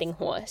be a riding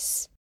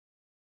horse.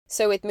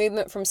 So with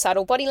movement from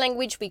subtle body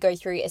language, we go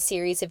through a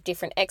series of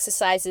different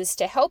exercises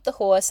to help the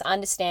horse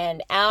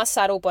understand our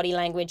subtle body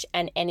language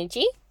and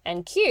energy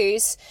and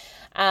cues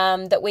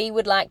that we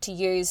would like to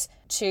use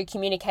to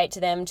communicate to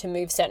them to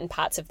move certain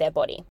parts of their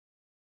body.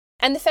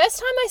 And the first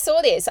time I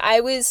saw this, I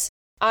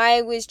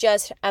was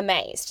just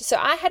amazed. So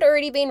I had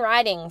already been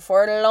riding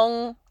for a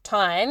long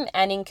time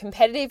and in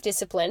competitive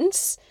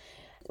disciplines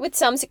with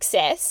some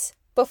success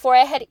before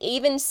I had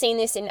even seen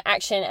this in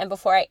action and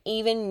before I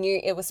even knew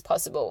it was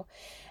possible.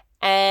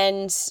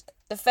 And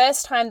the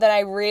first time that I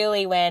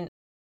really went,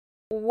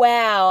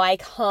 wow, I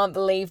can't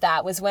believe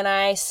that, was when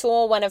I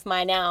saw one of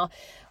my now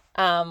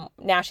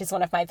she's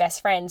one of my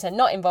best friends and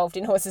not involved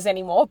in horses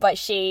anymore, but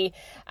she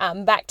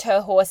backed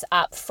her horse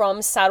up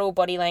from subtle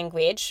body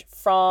language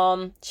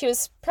she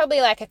was probably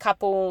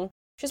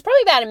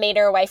about a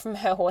meter away from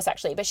her horse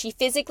actually, but she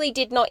physically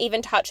did not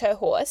even touch her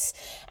horse,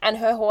 and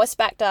her horse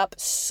backed up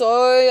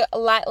so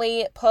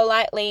lightly,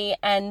 politely,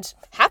 and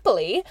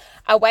happily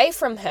away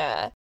from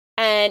her.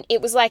 And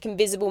it was like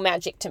invisible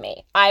magic to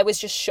me. I was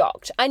just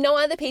shocked. I know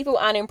other people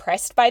aren't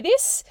impressed by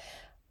this,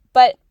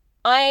 but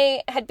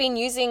I had been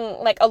using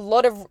like a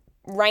lot of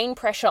rein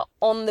pressure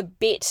on the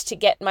bit to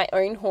get my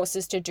own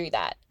horses to do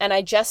that. And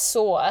I just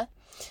saw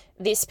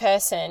this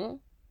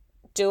person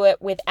do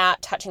it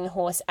without touching the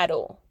horse at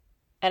all.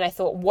 And I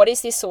thought, what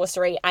is this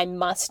sorcery? I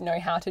must know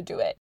how to do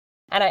it.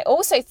 And I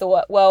also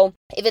thought, well,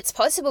 if it's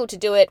possible to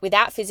do it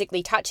without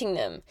physically touching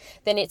them,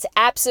 then it's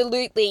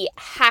absolutely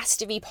has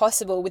to be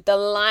possible with the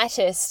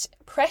lightest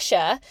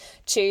pressure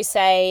to,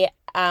 say,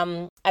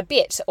 a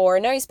bit or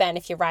a noseband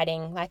if you're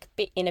riding like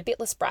in a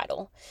bitless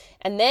bridle.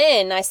 And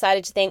then I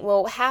started to think,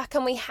 well, how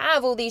can we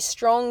have all these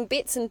strong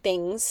bits and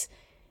things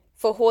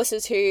for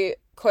horses who,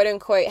 quote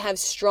unquote, have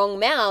strong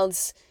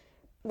mouths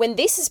when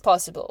this is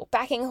possible,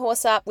 backing a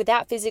horse up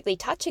without physically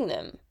touching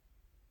them?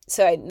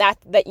 So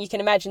that you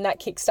can imagine that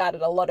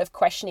kickstarted a lot of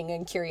questioning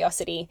and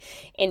curiosity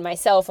in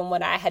myself and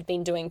what I had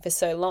been doing for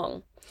so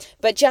long.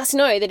 But just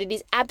know that it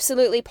is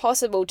absolutely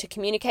possible to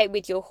communicate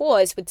with your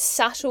horse with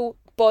subtle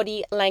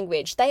body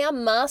language. They are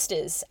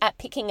masters at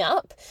picking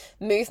up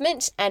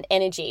movement and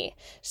energy.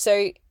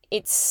 So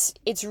it's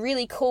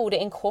really cool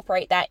to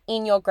incorporate that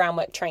in your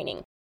groundwork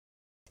training.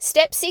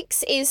 Step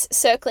 6 is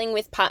circling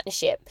with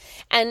partnership.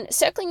 And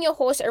circling your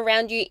horse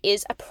around you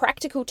is a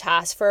practical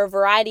task for a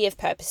variety of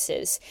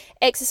purposes.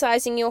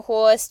 Exercising your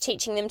horse,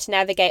 teaching them to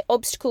navigate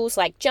obstacles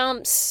like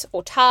jumps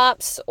or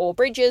tarps or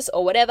bridges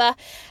or whatever,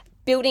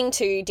 building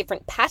to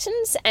different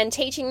patterns, and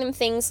teaching them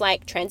things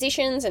like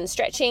transitions and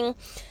stretching,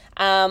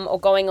 or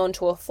going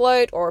onto a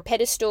float or a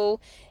pedestal.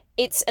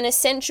 It's an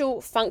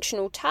essential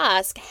functional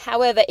task.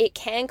 However, it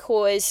can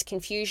cause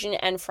confusion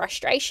and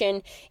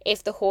frustration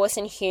if the horse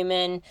and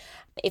human,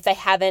 if they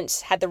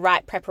haven't had the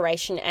right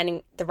preparation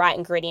and the right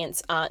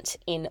ingredients aren't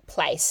in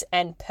place.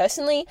 And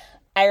personally,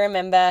 I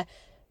remember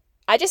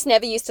I just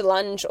never used to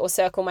lunge or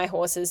circle my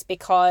horses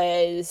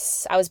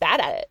because I was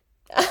bad at it.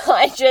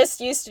 I just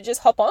used to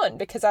just hop on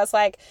because I was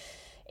like,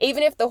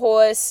 even if the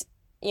horse,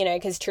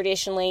 because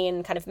traditionally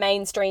in kind of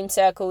mainstream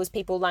circles,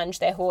 people lunge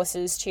their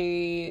horses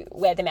to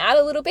wear them out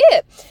a little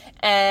bit.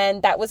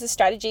 And that was a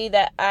strategy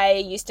that I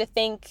used to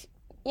think,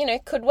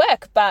 could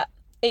work. But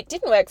it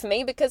didn't work for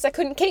me because I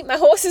couldn't keep my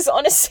horses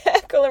on a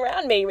circle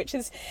around me, which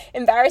is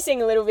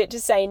embarrassing a little bit to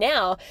say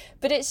now.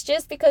 But it's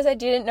just because I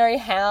didn't know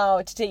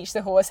how to teach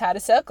the horse how to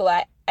circle.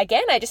 I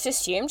just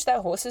assumed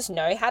that horses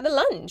know how to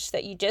lunge,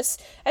 that you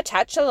just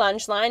attach a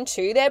lunge line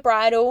to their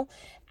bridle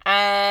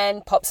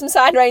and pop some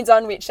side reins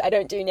on, which I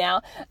don't do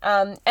now,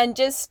 and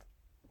just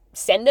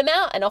send them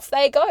out and off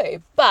they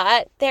go.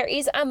 But there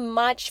is a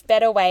much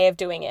better way of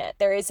doing it.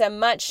 There is a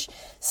much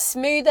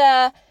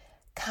smoother,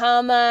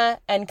 calmer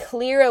and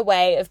clearer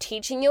way of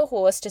teaching your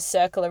horse to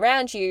circle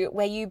around you,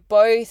 where you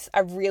both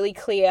are really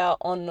clear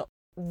on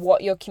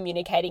what you're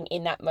communicating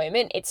in that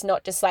moment. It's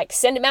not just like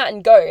send them out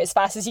and go as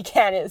fast as you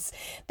can.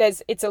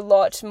 It's a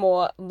lot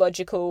more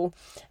logical.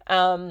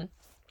 And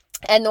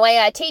the way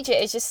I teach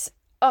it is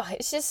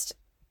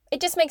it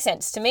just makes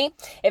sense to me.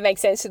 It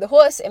makes sense to the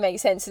horse. It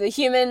makes sense to the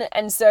human.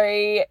 And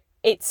so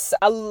it's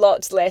a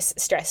lot less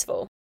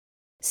stressful.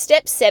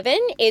 Step 7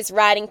 is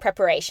riding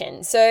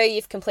preparation. So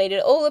you've completed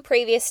all the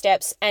previous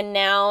steps and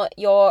now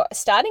you're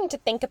starting to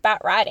think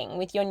about riding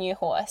with your new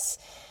horse.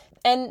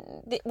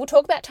 we'll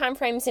talk about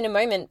timeframes in a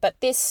moment, but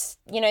this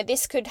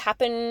could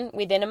happen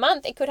within a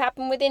month. It could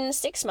happen within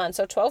 6 months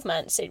or 12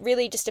 months. It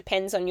really just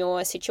depends on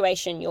your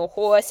situation, your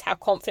horse, how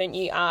confident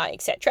you are,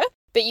 etc.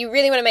 But you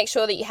really want to make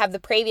sure that you have the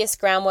previous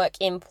groundwork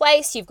in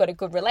place. You've got a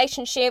good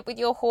relationship with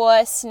your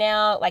horse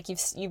now. Like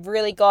you've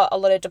really got a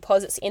lot of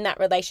deposits in that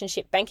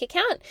relationship bank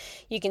account.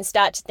 You can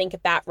start to think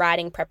about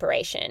riding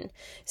preparation.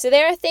 So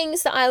there are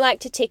things that I like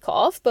to tick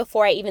off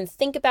before I even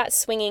think about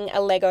swinging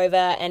a leg over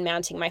and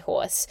mounting my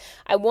horse.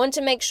 I want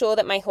to make sure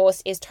that my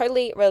horse is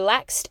totally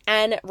relaxed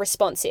and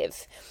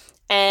responsive.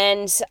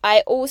 And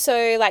I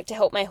also like to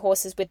help my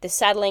horses with the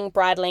saddling,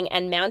 bridling,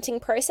 and mounting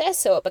process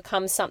so it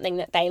becomes something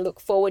that they look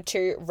forward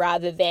to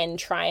rather than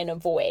try and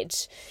avoid.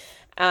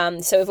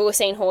 So we've all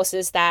seen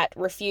horses that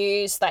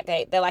refuse, like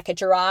they're like a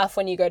giraffe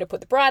when you go to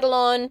put the bridle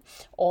on,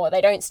 or they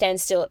don't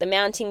stand still at the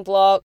mounting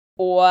block,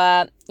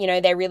 or,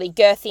 they're really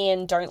girthy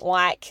and don't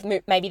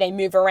maybe they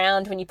move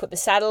around when you put the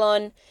saddle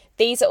on.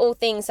 These are all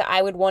things that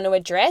I would want to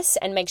address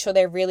and make sure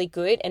they're really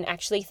good and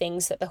actually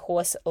things that the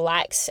horse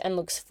likes and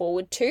looks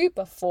forward to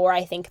before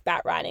I think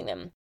about riding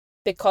them.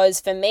 Because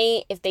for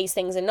me, if these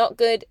things are not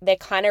good, they're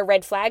kind of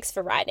red flags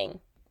for riding.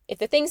 If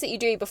the things that you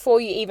do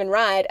before you even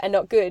ride are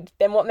not good,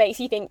 then what makes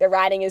you think the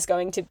riding is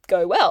going to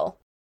go well?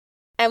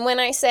 And when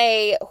I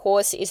say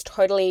horse is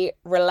totally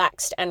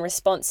relaxed and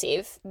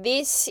responsive,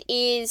 this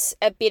is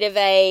a bit of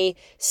a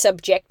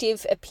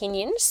subjective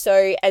opinion.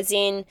 So as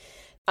in,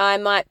 I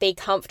might be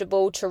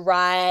comfortable to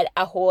ride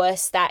a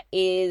horse that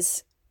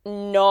is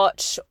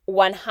not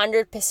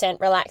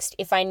 100% relaxed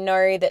if I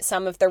know that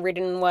some of the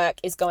ridden work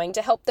is going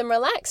to help them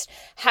relax.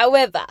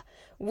 However,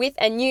 with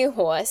a new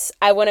horse,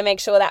 I want to make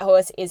sure that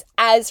horse is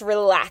as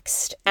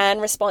relaxed and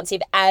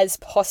responsive as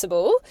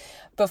possible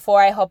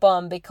before I hop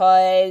on,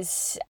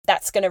 because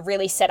that's going to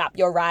really set up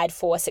your ride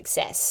for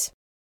success.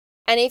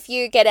 And if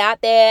you get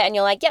out there and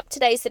you're like, yep,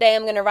 today's the day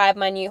I'm going to ride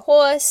my new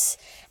horse,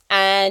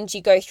 and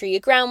you go through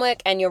your groundwork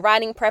and your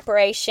riding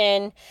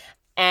preparation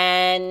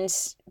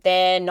and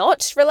they're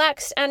not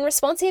relaxed and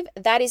responsive,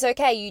 that is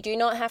okay. You do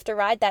not have to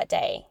ride that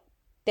day.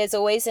 There's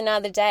always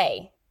another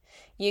day.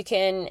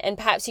 And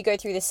perhaps you go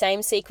through the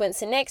same sequence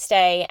the next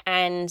day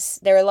and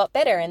they're a lot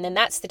better, and then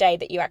that's the day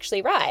that you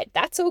actually ride.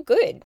 That's all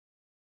good.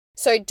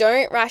 So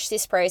don't rush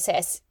this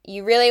process.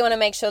 You really want to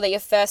make sure that your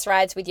first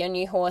rides with your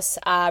new horse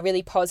are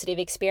really positive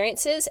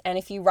experiences. And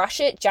if you rush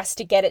it just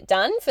to get it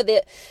done for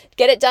the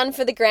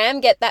gram,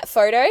 get that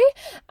photo,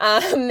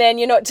 then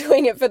you're not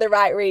doing it for the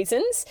right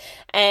reasons.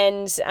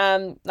 And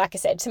like I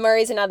said, tomorrow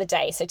is another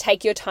day. So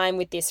take your time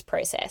with this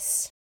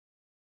process.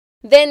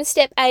 Then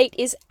step 8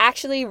 is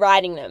actually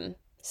riding them.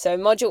 So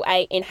module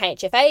 8 in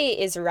HFA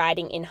is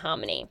riding in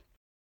harmony.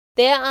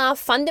 There are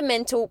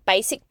fundamental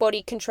basic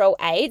body control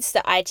aids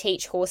that I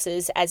teach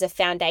horses as a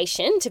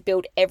foundation to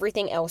build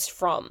everything else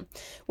from.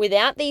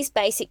 Without these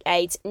basic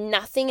aids,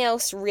 nothing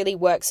else really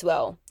works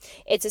well.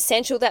 It's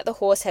essential that the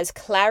horse has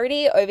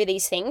clarity over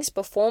these things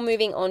before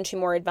moving on to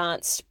more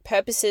advanced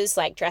purposes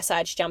like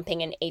dressage,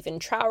 jumping, and even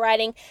trail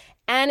riding.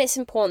 And it's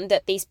important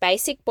that these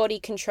basic body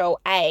control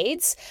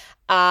aids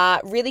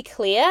are really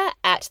clear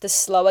at the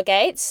slower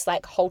gaits,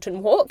 like halt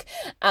and walk,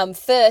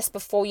 first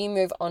before you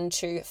move on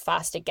to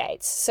faster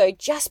gaits. So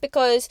just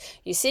because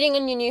you're sitting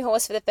on your new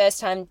horse for the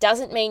first time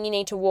doesn't mean you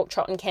need to walk,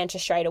 trot, and canter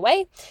straight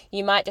away.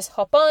 You might just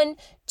hop on,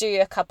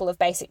 do a couple of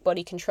basic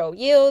body control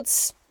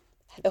yields,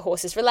 the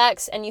horse is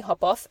relaxed, and you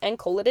hop off and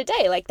call it a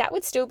day. Like that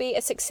would still be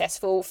a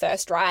successful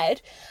first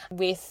ride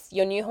with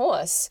your new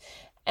horse.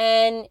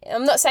 And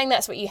I'm not saying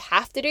that's what you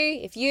have to do.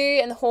 If you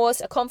and the horse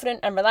are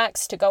confident and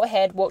relaxed to go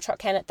ahead, walk, trot,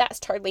 canter, that's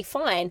totally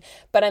fine.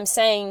 But I'm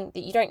saying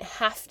that you don't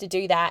have to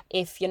do that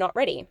if you're not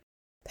ready.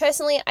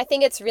 Personally, I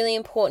think it's really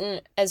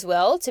important as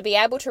well to be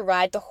able to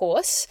ride the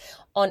horse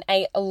on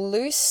a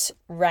loose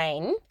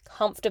rein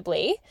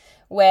comfortably,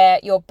 where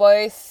you're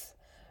both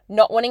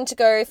not wanting to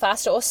go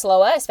faster or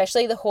slower,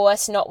 especially the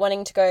horse not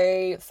wanting to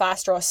go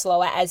faster or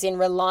slower, as in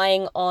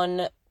relying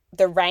on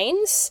the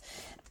reins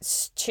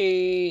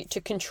to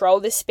control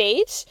the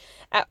speed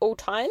at all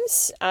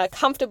times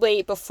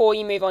comfortably before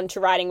you move on to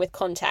riding with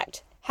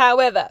contact.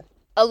 However,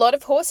 a lot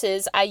of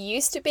horses are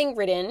used to being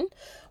ridden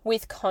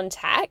with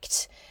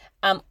contact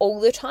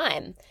all the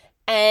time,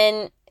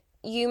 and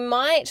you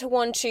might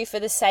want to, for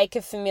the sake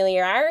of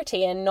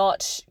familiarity and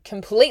not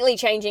completely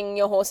changing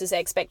your horse's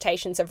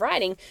expectations of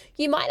riding,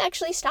 you might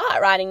actually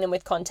start riding them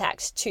with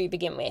contact to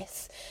begin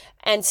with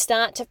and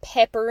start to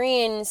pepper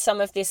in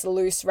some of this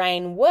loose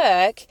rein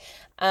work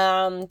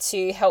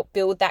to help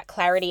build that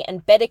clarity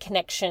and better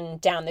connection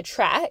down the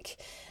track.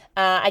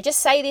 I just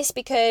say this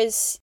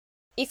because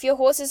if your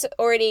horse is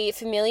already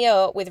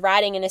familiar with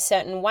riding in a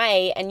certain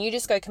way and you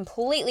just go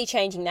completely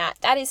changing that,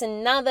 that is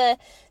another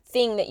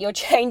thing that you're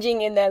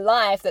changing in their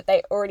life that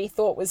they already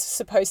thought was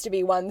supposed to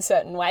be one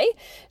certain way.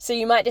 So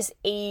you might just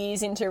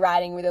ease into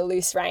riding with a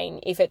loose rein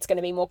if it's going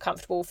to be more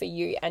comfortable for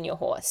you and your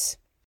horse.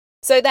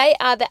 So they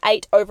are the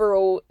 8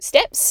 overall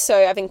steps.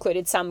 So I've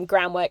included some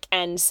groundwork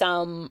and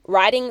some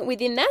riding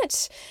within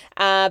that.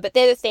 But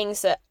they're the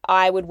things that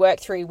I would work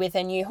through with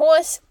a new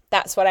horse.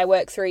 That's what I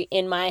work through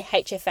in my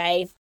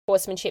HFA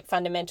Horsemanship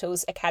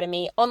Fundamentals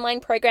Academy online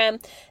program.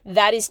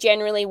 That is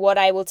generally what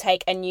I will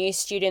take a new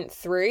student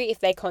through if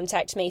they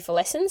contact me for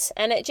lessons.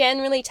 And it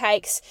generally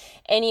takes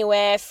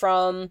anywhere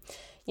from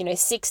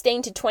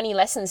 16 to 20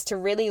 lessons to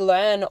really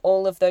learn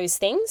all of those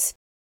things.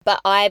 But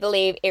I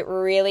believe it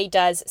really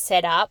does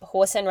set up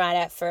horse and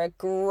rider for a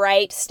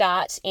great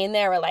start in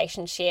their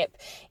relationship,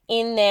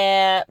 in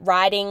their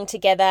riding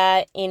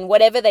together, in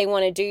whatever they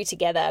want to do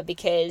together,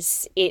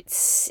 because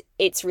it's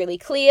really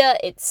clear.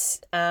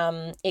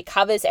 It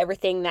covers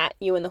everything that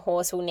you and the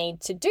horse will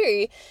need to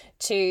do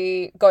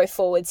to go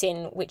forwards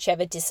in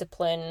whichever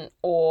discipline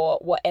or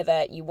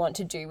whatever you want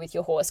to do with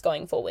your horse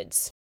going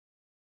forwards.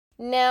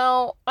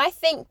 Now, I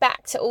think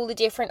back to all the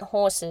different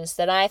horses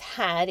that I've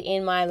had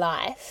in my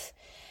life,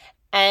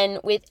 and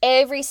with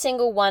every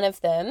single one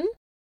of them,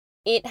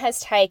 it has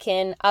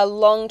taken a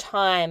long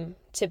time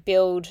to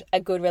build a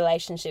good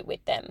relationship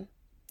with them.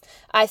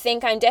 I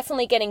think I'm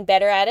definitely getting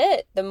better at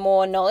it the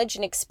more knowledge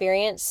and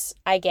experience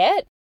I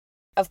get.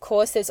 Of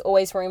course, there's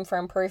always room for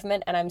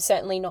improvement, and I'm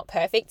certainly not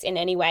perfect in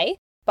any way.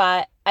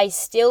 But I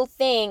still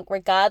think,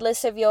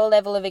 regardless of your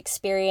level of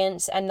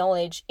experience and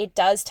knowledge, it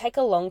does take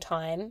a long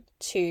time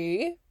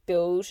to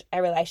build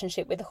a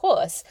relationship with a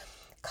horse.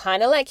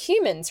 Kind of like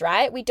humans,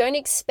 right? We don't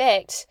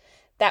expect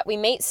that we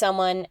meet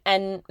someone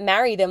and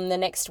marry them the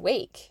next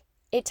week.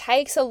 It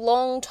takes a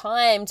long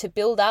time to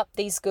build up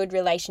these good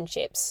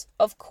relationships.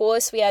 Of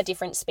course, we are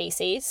different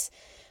species,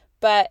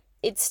 but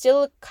it's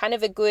still kind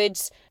of a good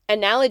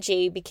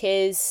analogy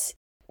because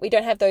we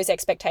don't have those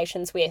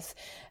expectations with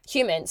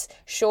humans.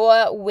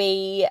 Sure,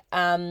 we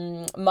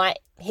might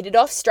hit it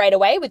off straight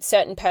away with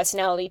certain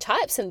personality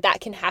types, and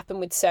that can happen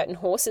with certain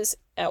horses,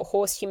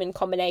 horse-human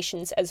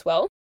combinations as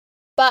well.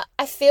 But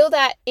I feel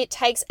that it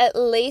takes at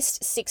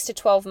least 6 to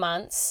 12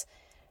 months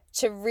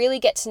to really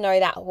get to know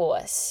that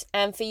horse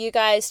and for you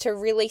guys to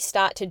really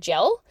start to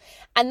gel.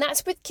 And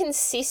that's with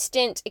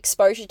consistent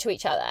exposure to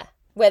each other,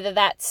 whether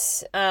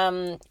that's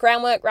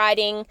groundwork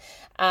riding,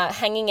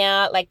 hanging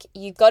out. Like,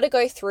 you've got to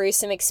go through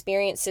some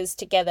experiences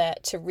together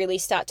to really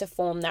start to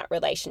form that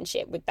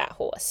relationship with that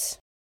horse.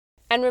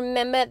 And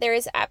remember, there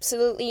is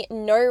absolutely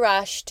no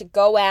rush to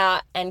go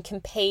out and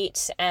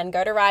compete and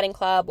go to riding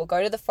club or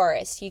go to the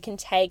forest. You can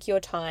take your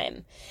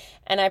time.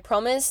 And I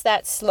promise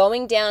that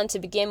slowing down to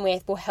begin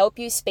with will help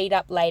you speed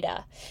up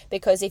later.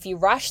 Because if you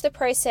rush the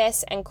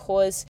process and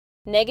cause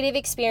negative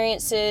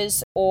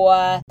experiences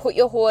or put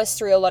your horse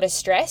through a lot of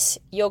stress,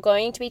 you're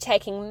going to be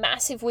taking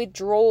massive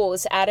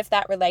withdrawals out of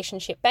that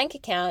relationship bank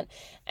account,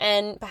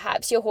 and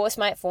perhaps your horse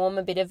might form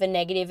a bit of a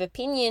negative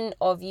opinion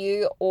of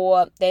you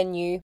or their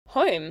new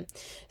home.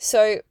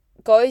 So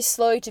go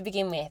slow to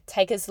begin with.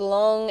 Take as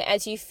long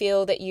as you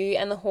feel that you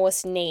and the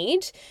horse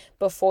need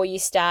before you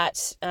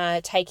start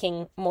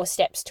taking more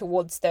steps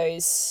towards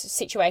those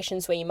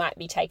situations where you might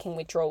be taking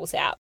withdrawals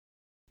out.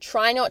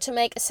 Try not to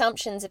make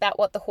assumptions about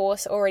what the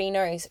horse already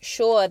knows.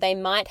 Sure, they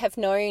might have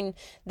known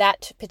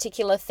that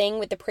particular thing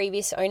with the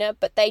previous owner,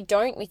 but they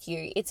don't with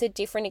you. It's a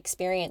different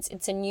experience.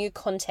 It's a new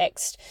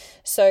context.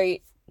 So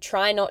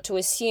try not to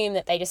assume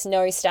that they just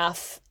know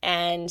stuff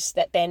and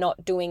that they're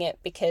not doing it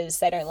because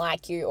they don't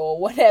like you or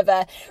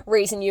whatever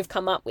reason you've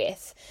come up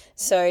with.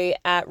 So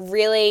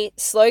really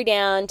slow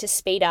down to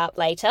speed up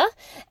later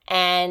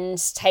and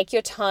take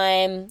your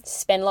time,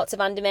 spend lots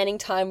of undemanding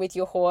time with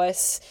your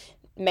horse.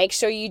 Make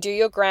sure you do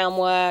your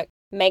groundwork.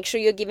 Make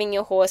sure you're giving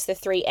your horse the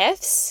 3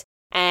 Fs.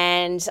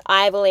 And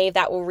I believe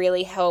that will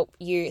really help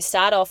you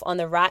start off on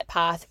the right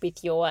path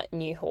with your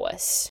new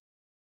horse.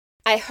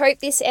 I hope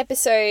this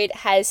episode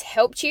has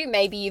helped you.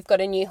 Maybe you've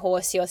got a new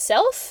horse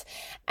yourself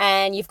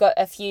and you've got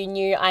a few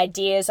new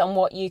ideas on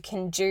what you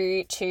can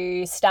do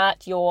to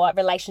start your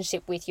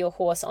relationship with your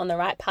horse on the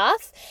right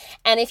path.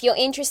 And if you're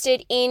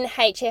interested in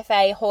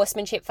HFA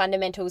Horsemanship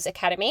Fundamentals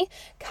Academy,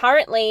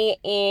 currently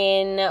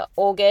in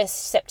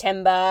August,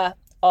 September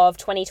of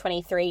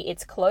 2023,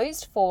 it's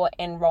closed for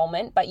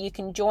enrollment, but you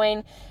can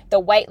join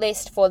the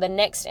waitlist for the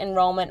next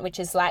enrollment, which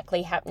is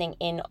likely happening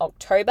in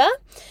October.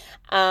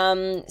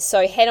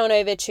 So head on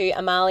over to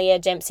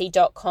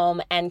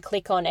amaliadempsey.com and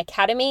click on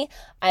Academy.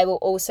 I will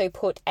also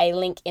put a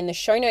link in the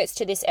show notes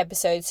to this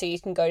episode so you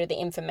can go to the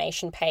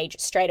information page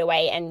straight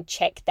away and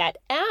check that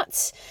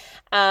out.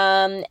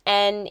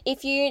 And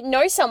if you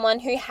know someone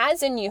who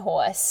has a new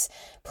horse,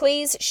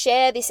 please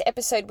share this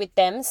episode with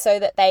them so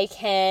that they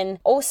can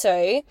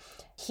also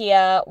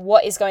hear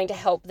what is going to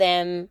help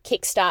them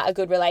kickstart a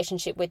good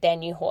relationship with their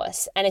new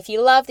horse. And if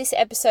you love this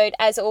episode,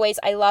 as always,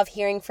 I love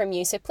hearing from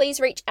you. So please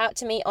reach out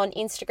to me on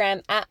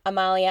Instagram at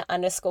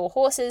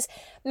Amalia_horses.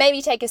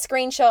 Maybe take a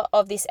screenshot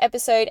of this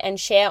episode and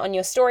share on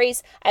your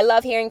stories. I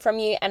love hearing from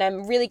you, and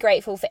I'm really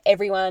grateful for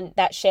everyone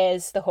that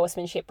shares the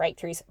Horsemanship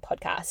Breakthroughs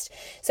podcast.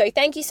 So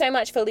thank you so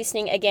much for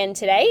listening again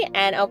today,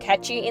 and I'll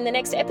catch you in the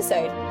next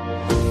episode.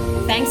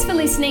 Thanks for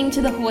listening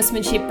to the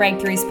Horsemanship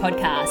Breakthroughs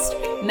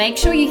podcast. Make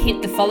sure you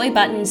hit the follow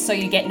button so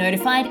you get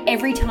notified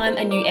every time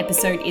a new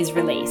episode is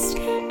released.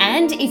 And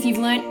And if you've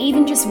learned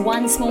even just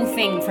one small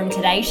thing from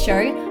today's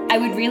show, I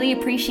would really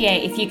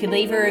appreciate if you could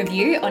leave a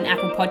review on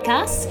Apple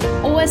Podcasts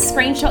or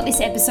screenshot this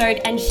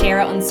episode and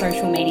share it on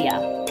social media.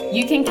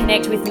 You can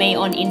connect with me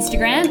on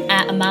Instagram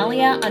at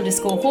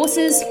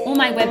Amalia_horses or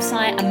my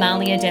website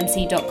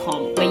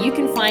amaliadempsey.com, where you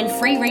can find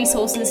free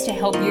resources to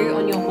help you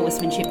on your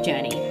horsemanship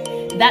journey.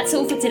 That's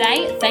all for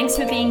today. Thanks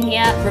for being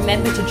here.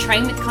 Remember to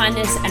train with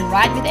kindness and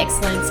ride with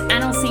excellence,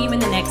 and I'll see you in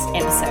the next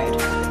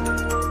episode.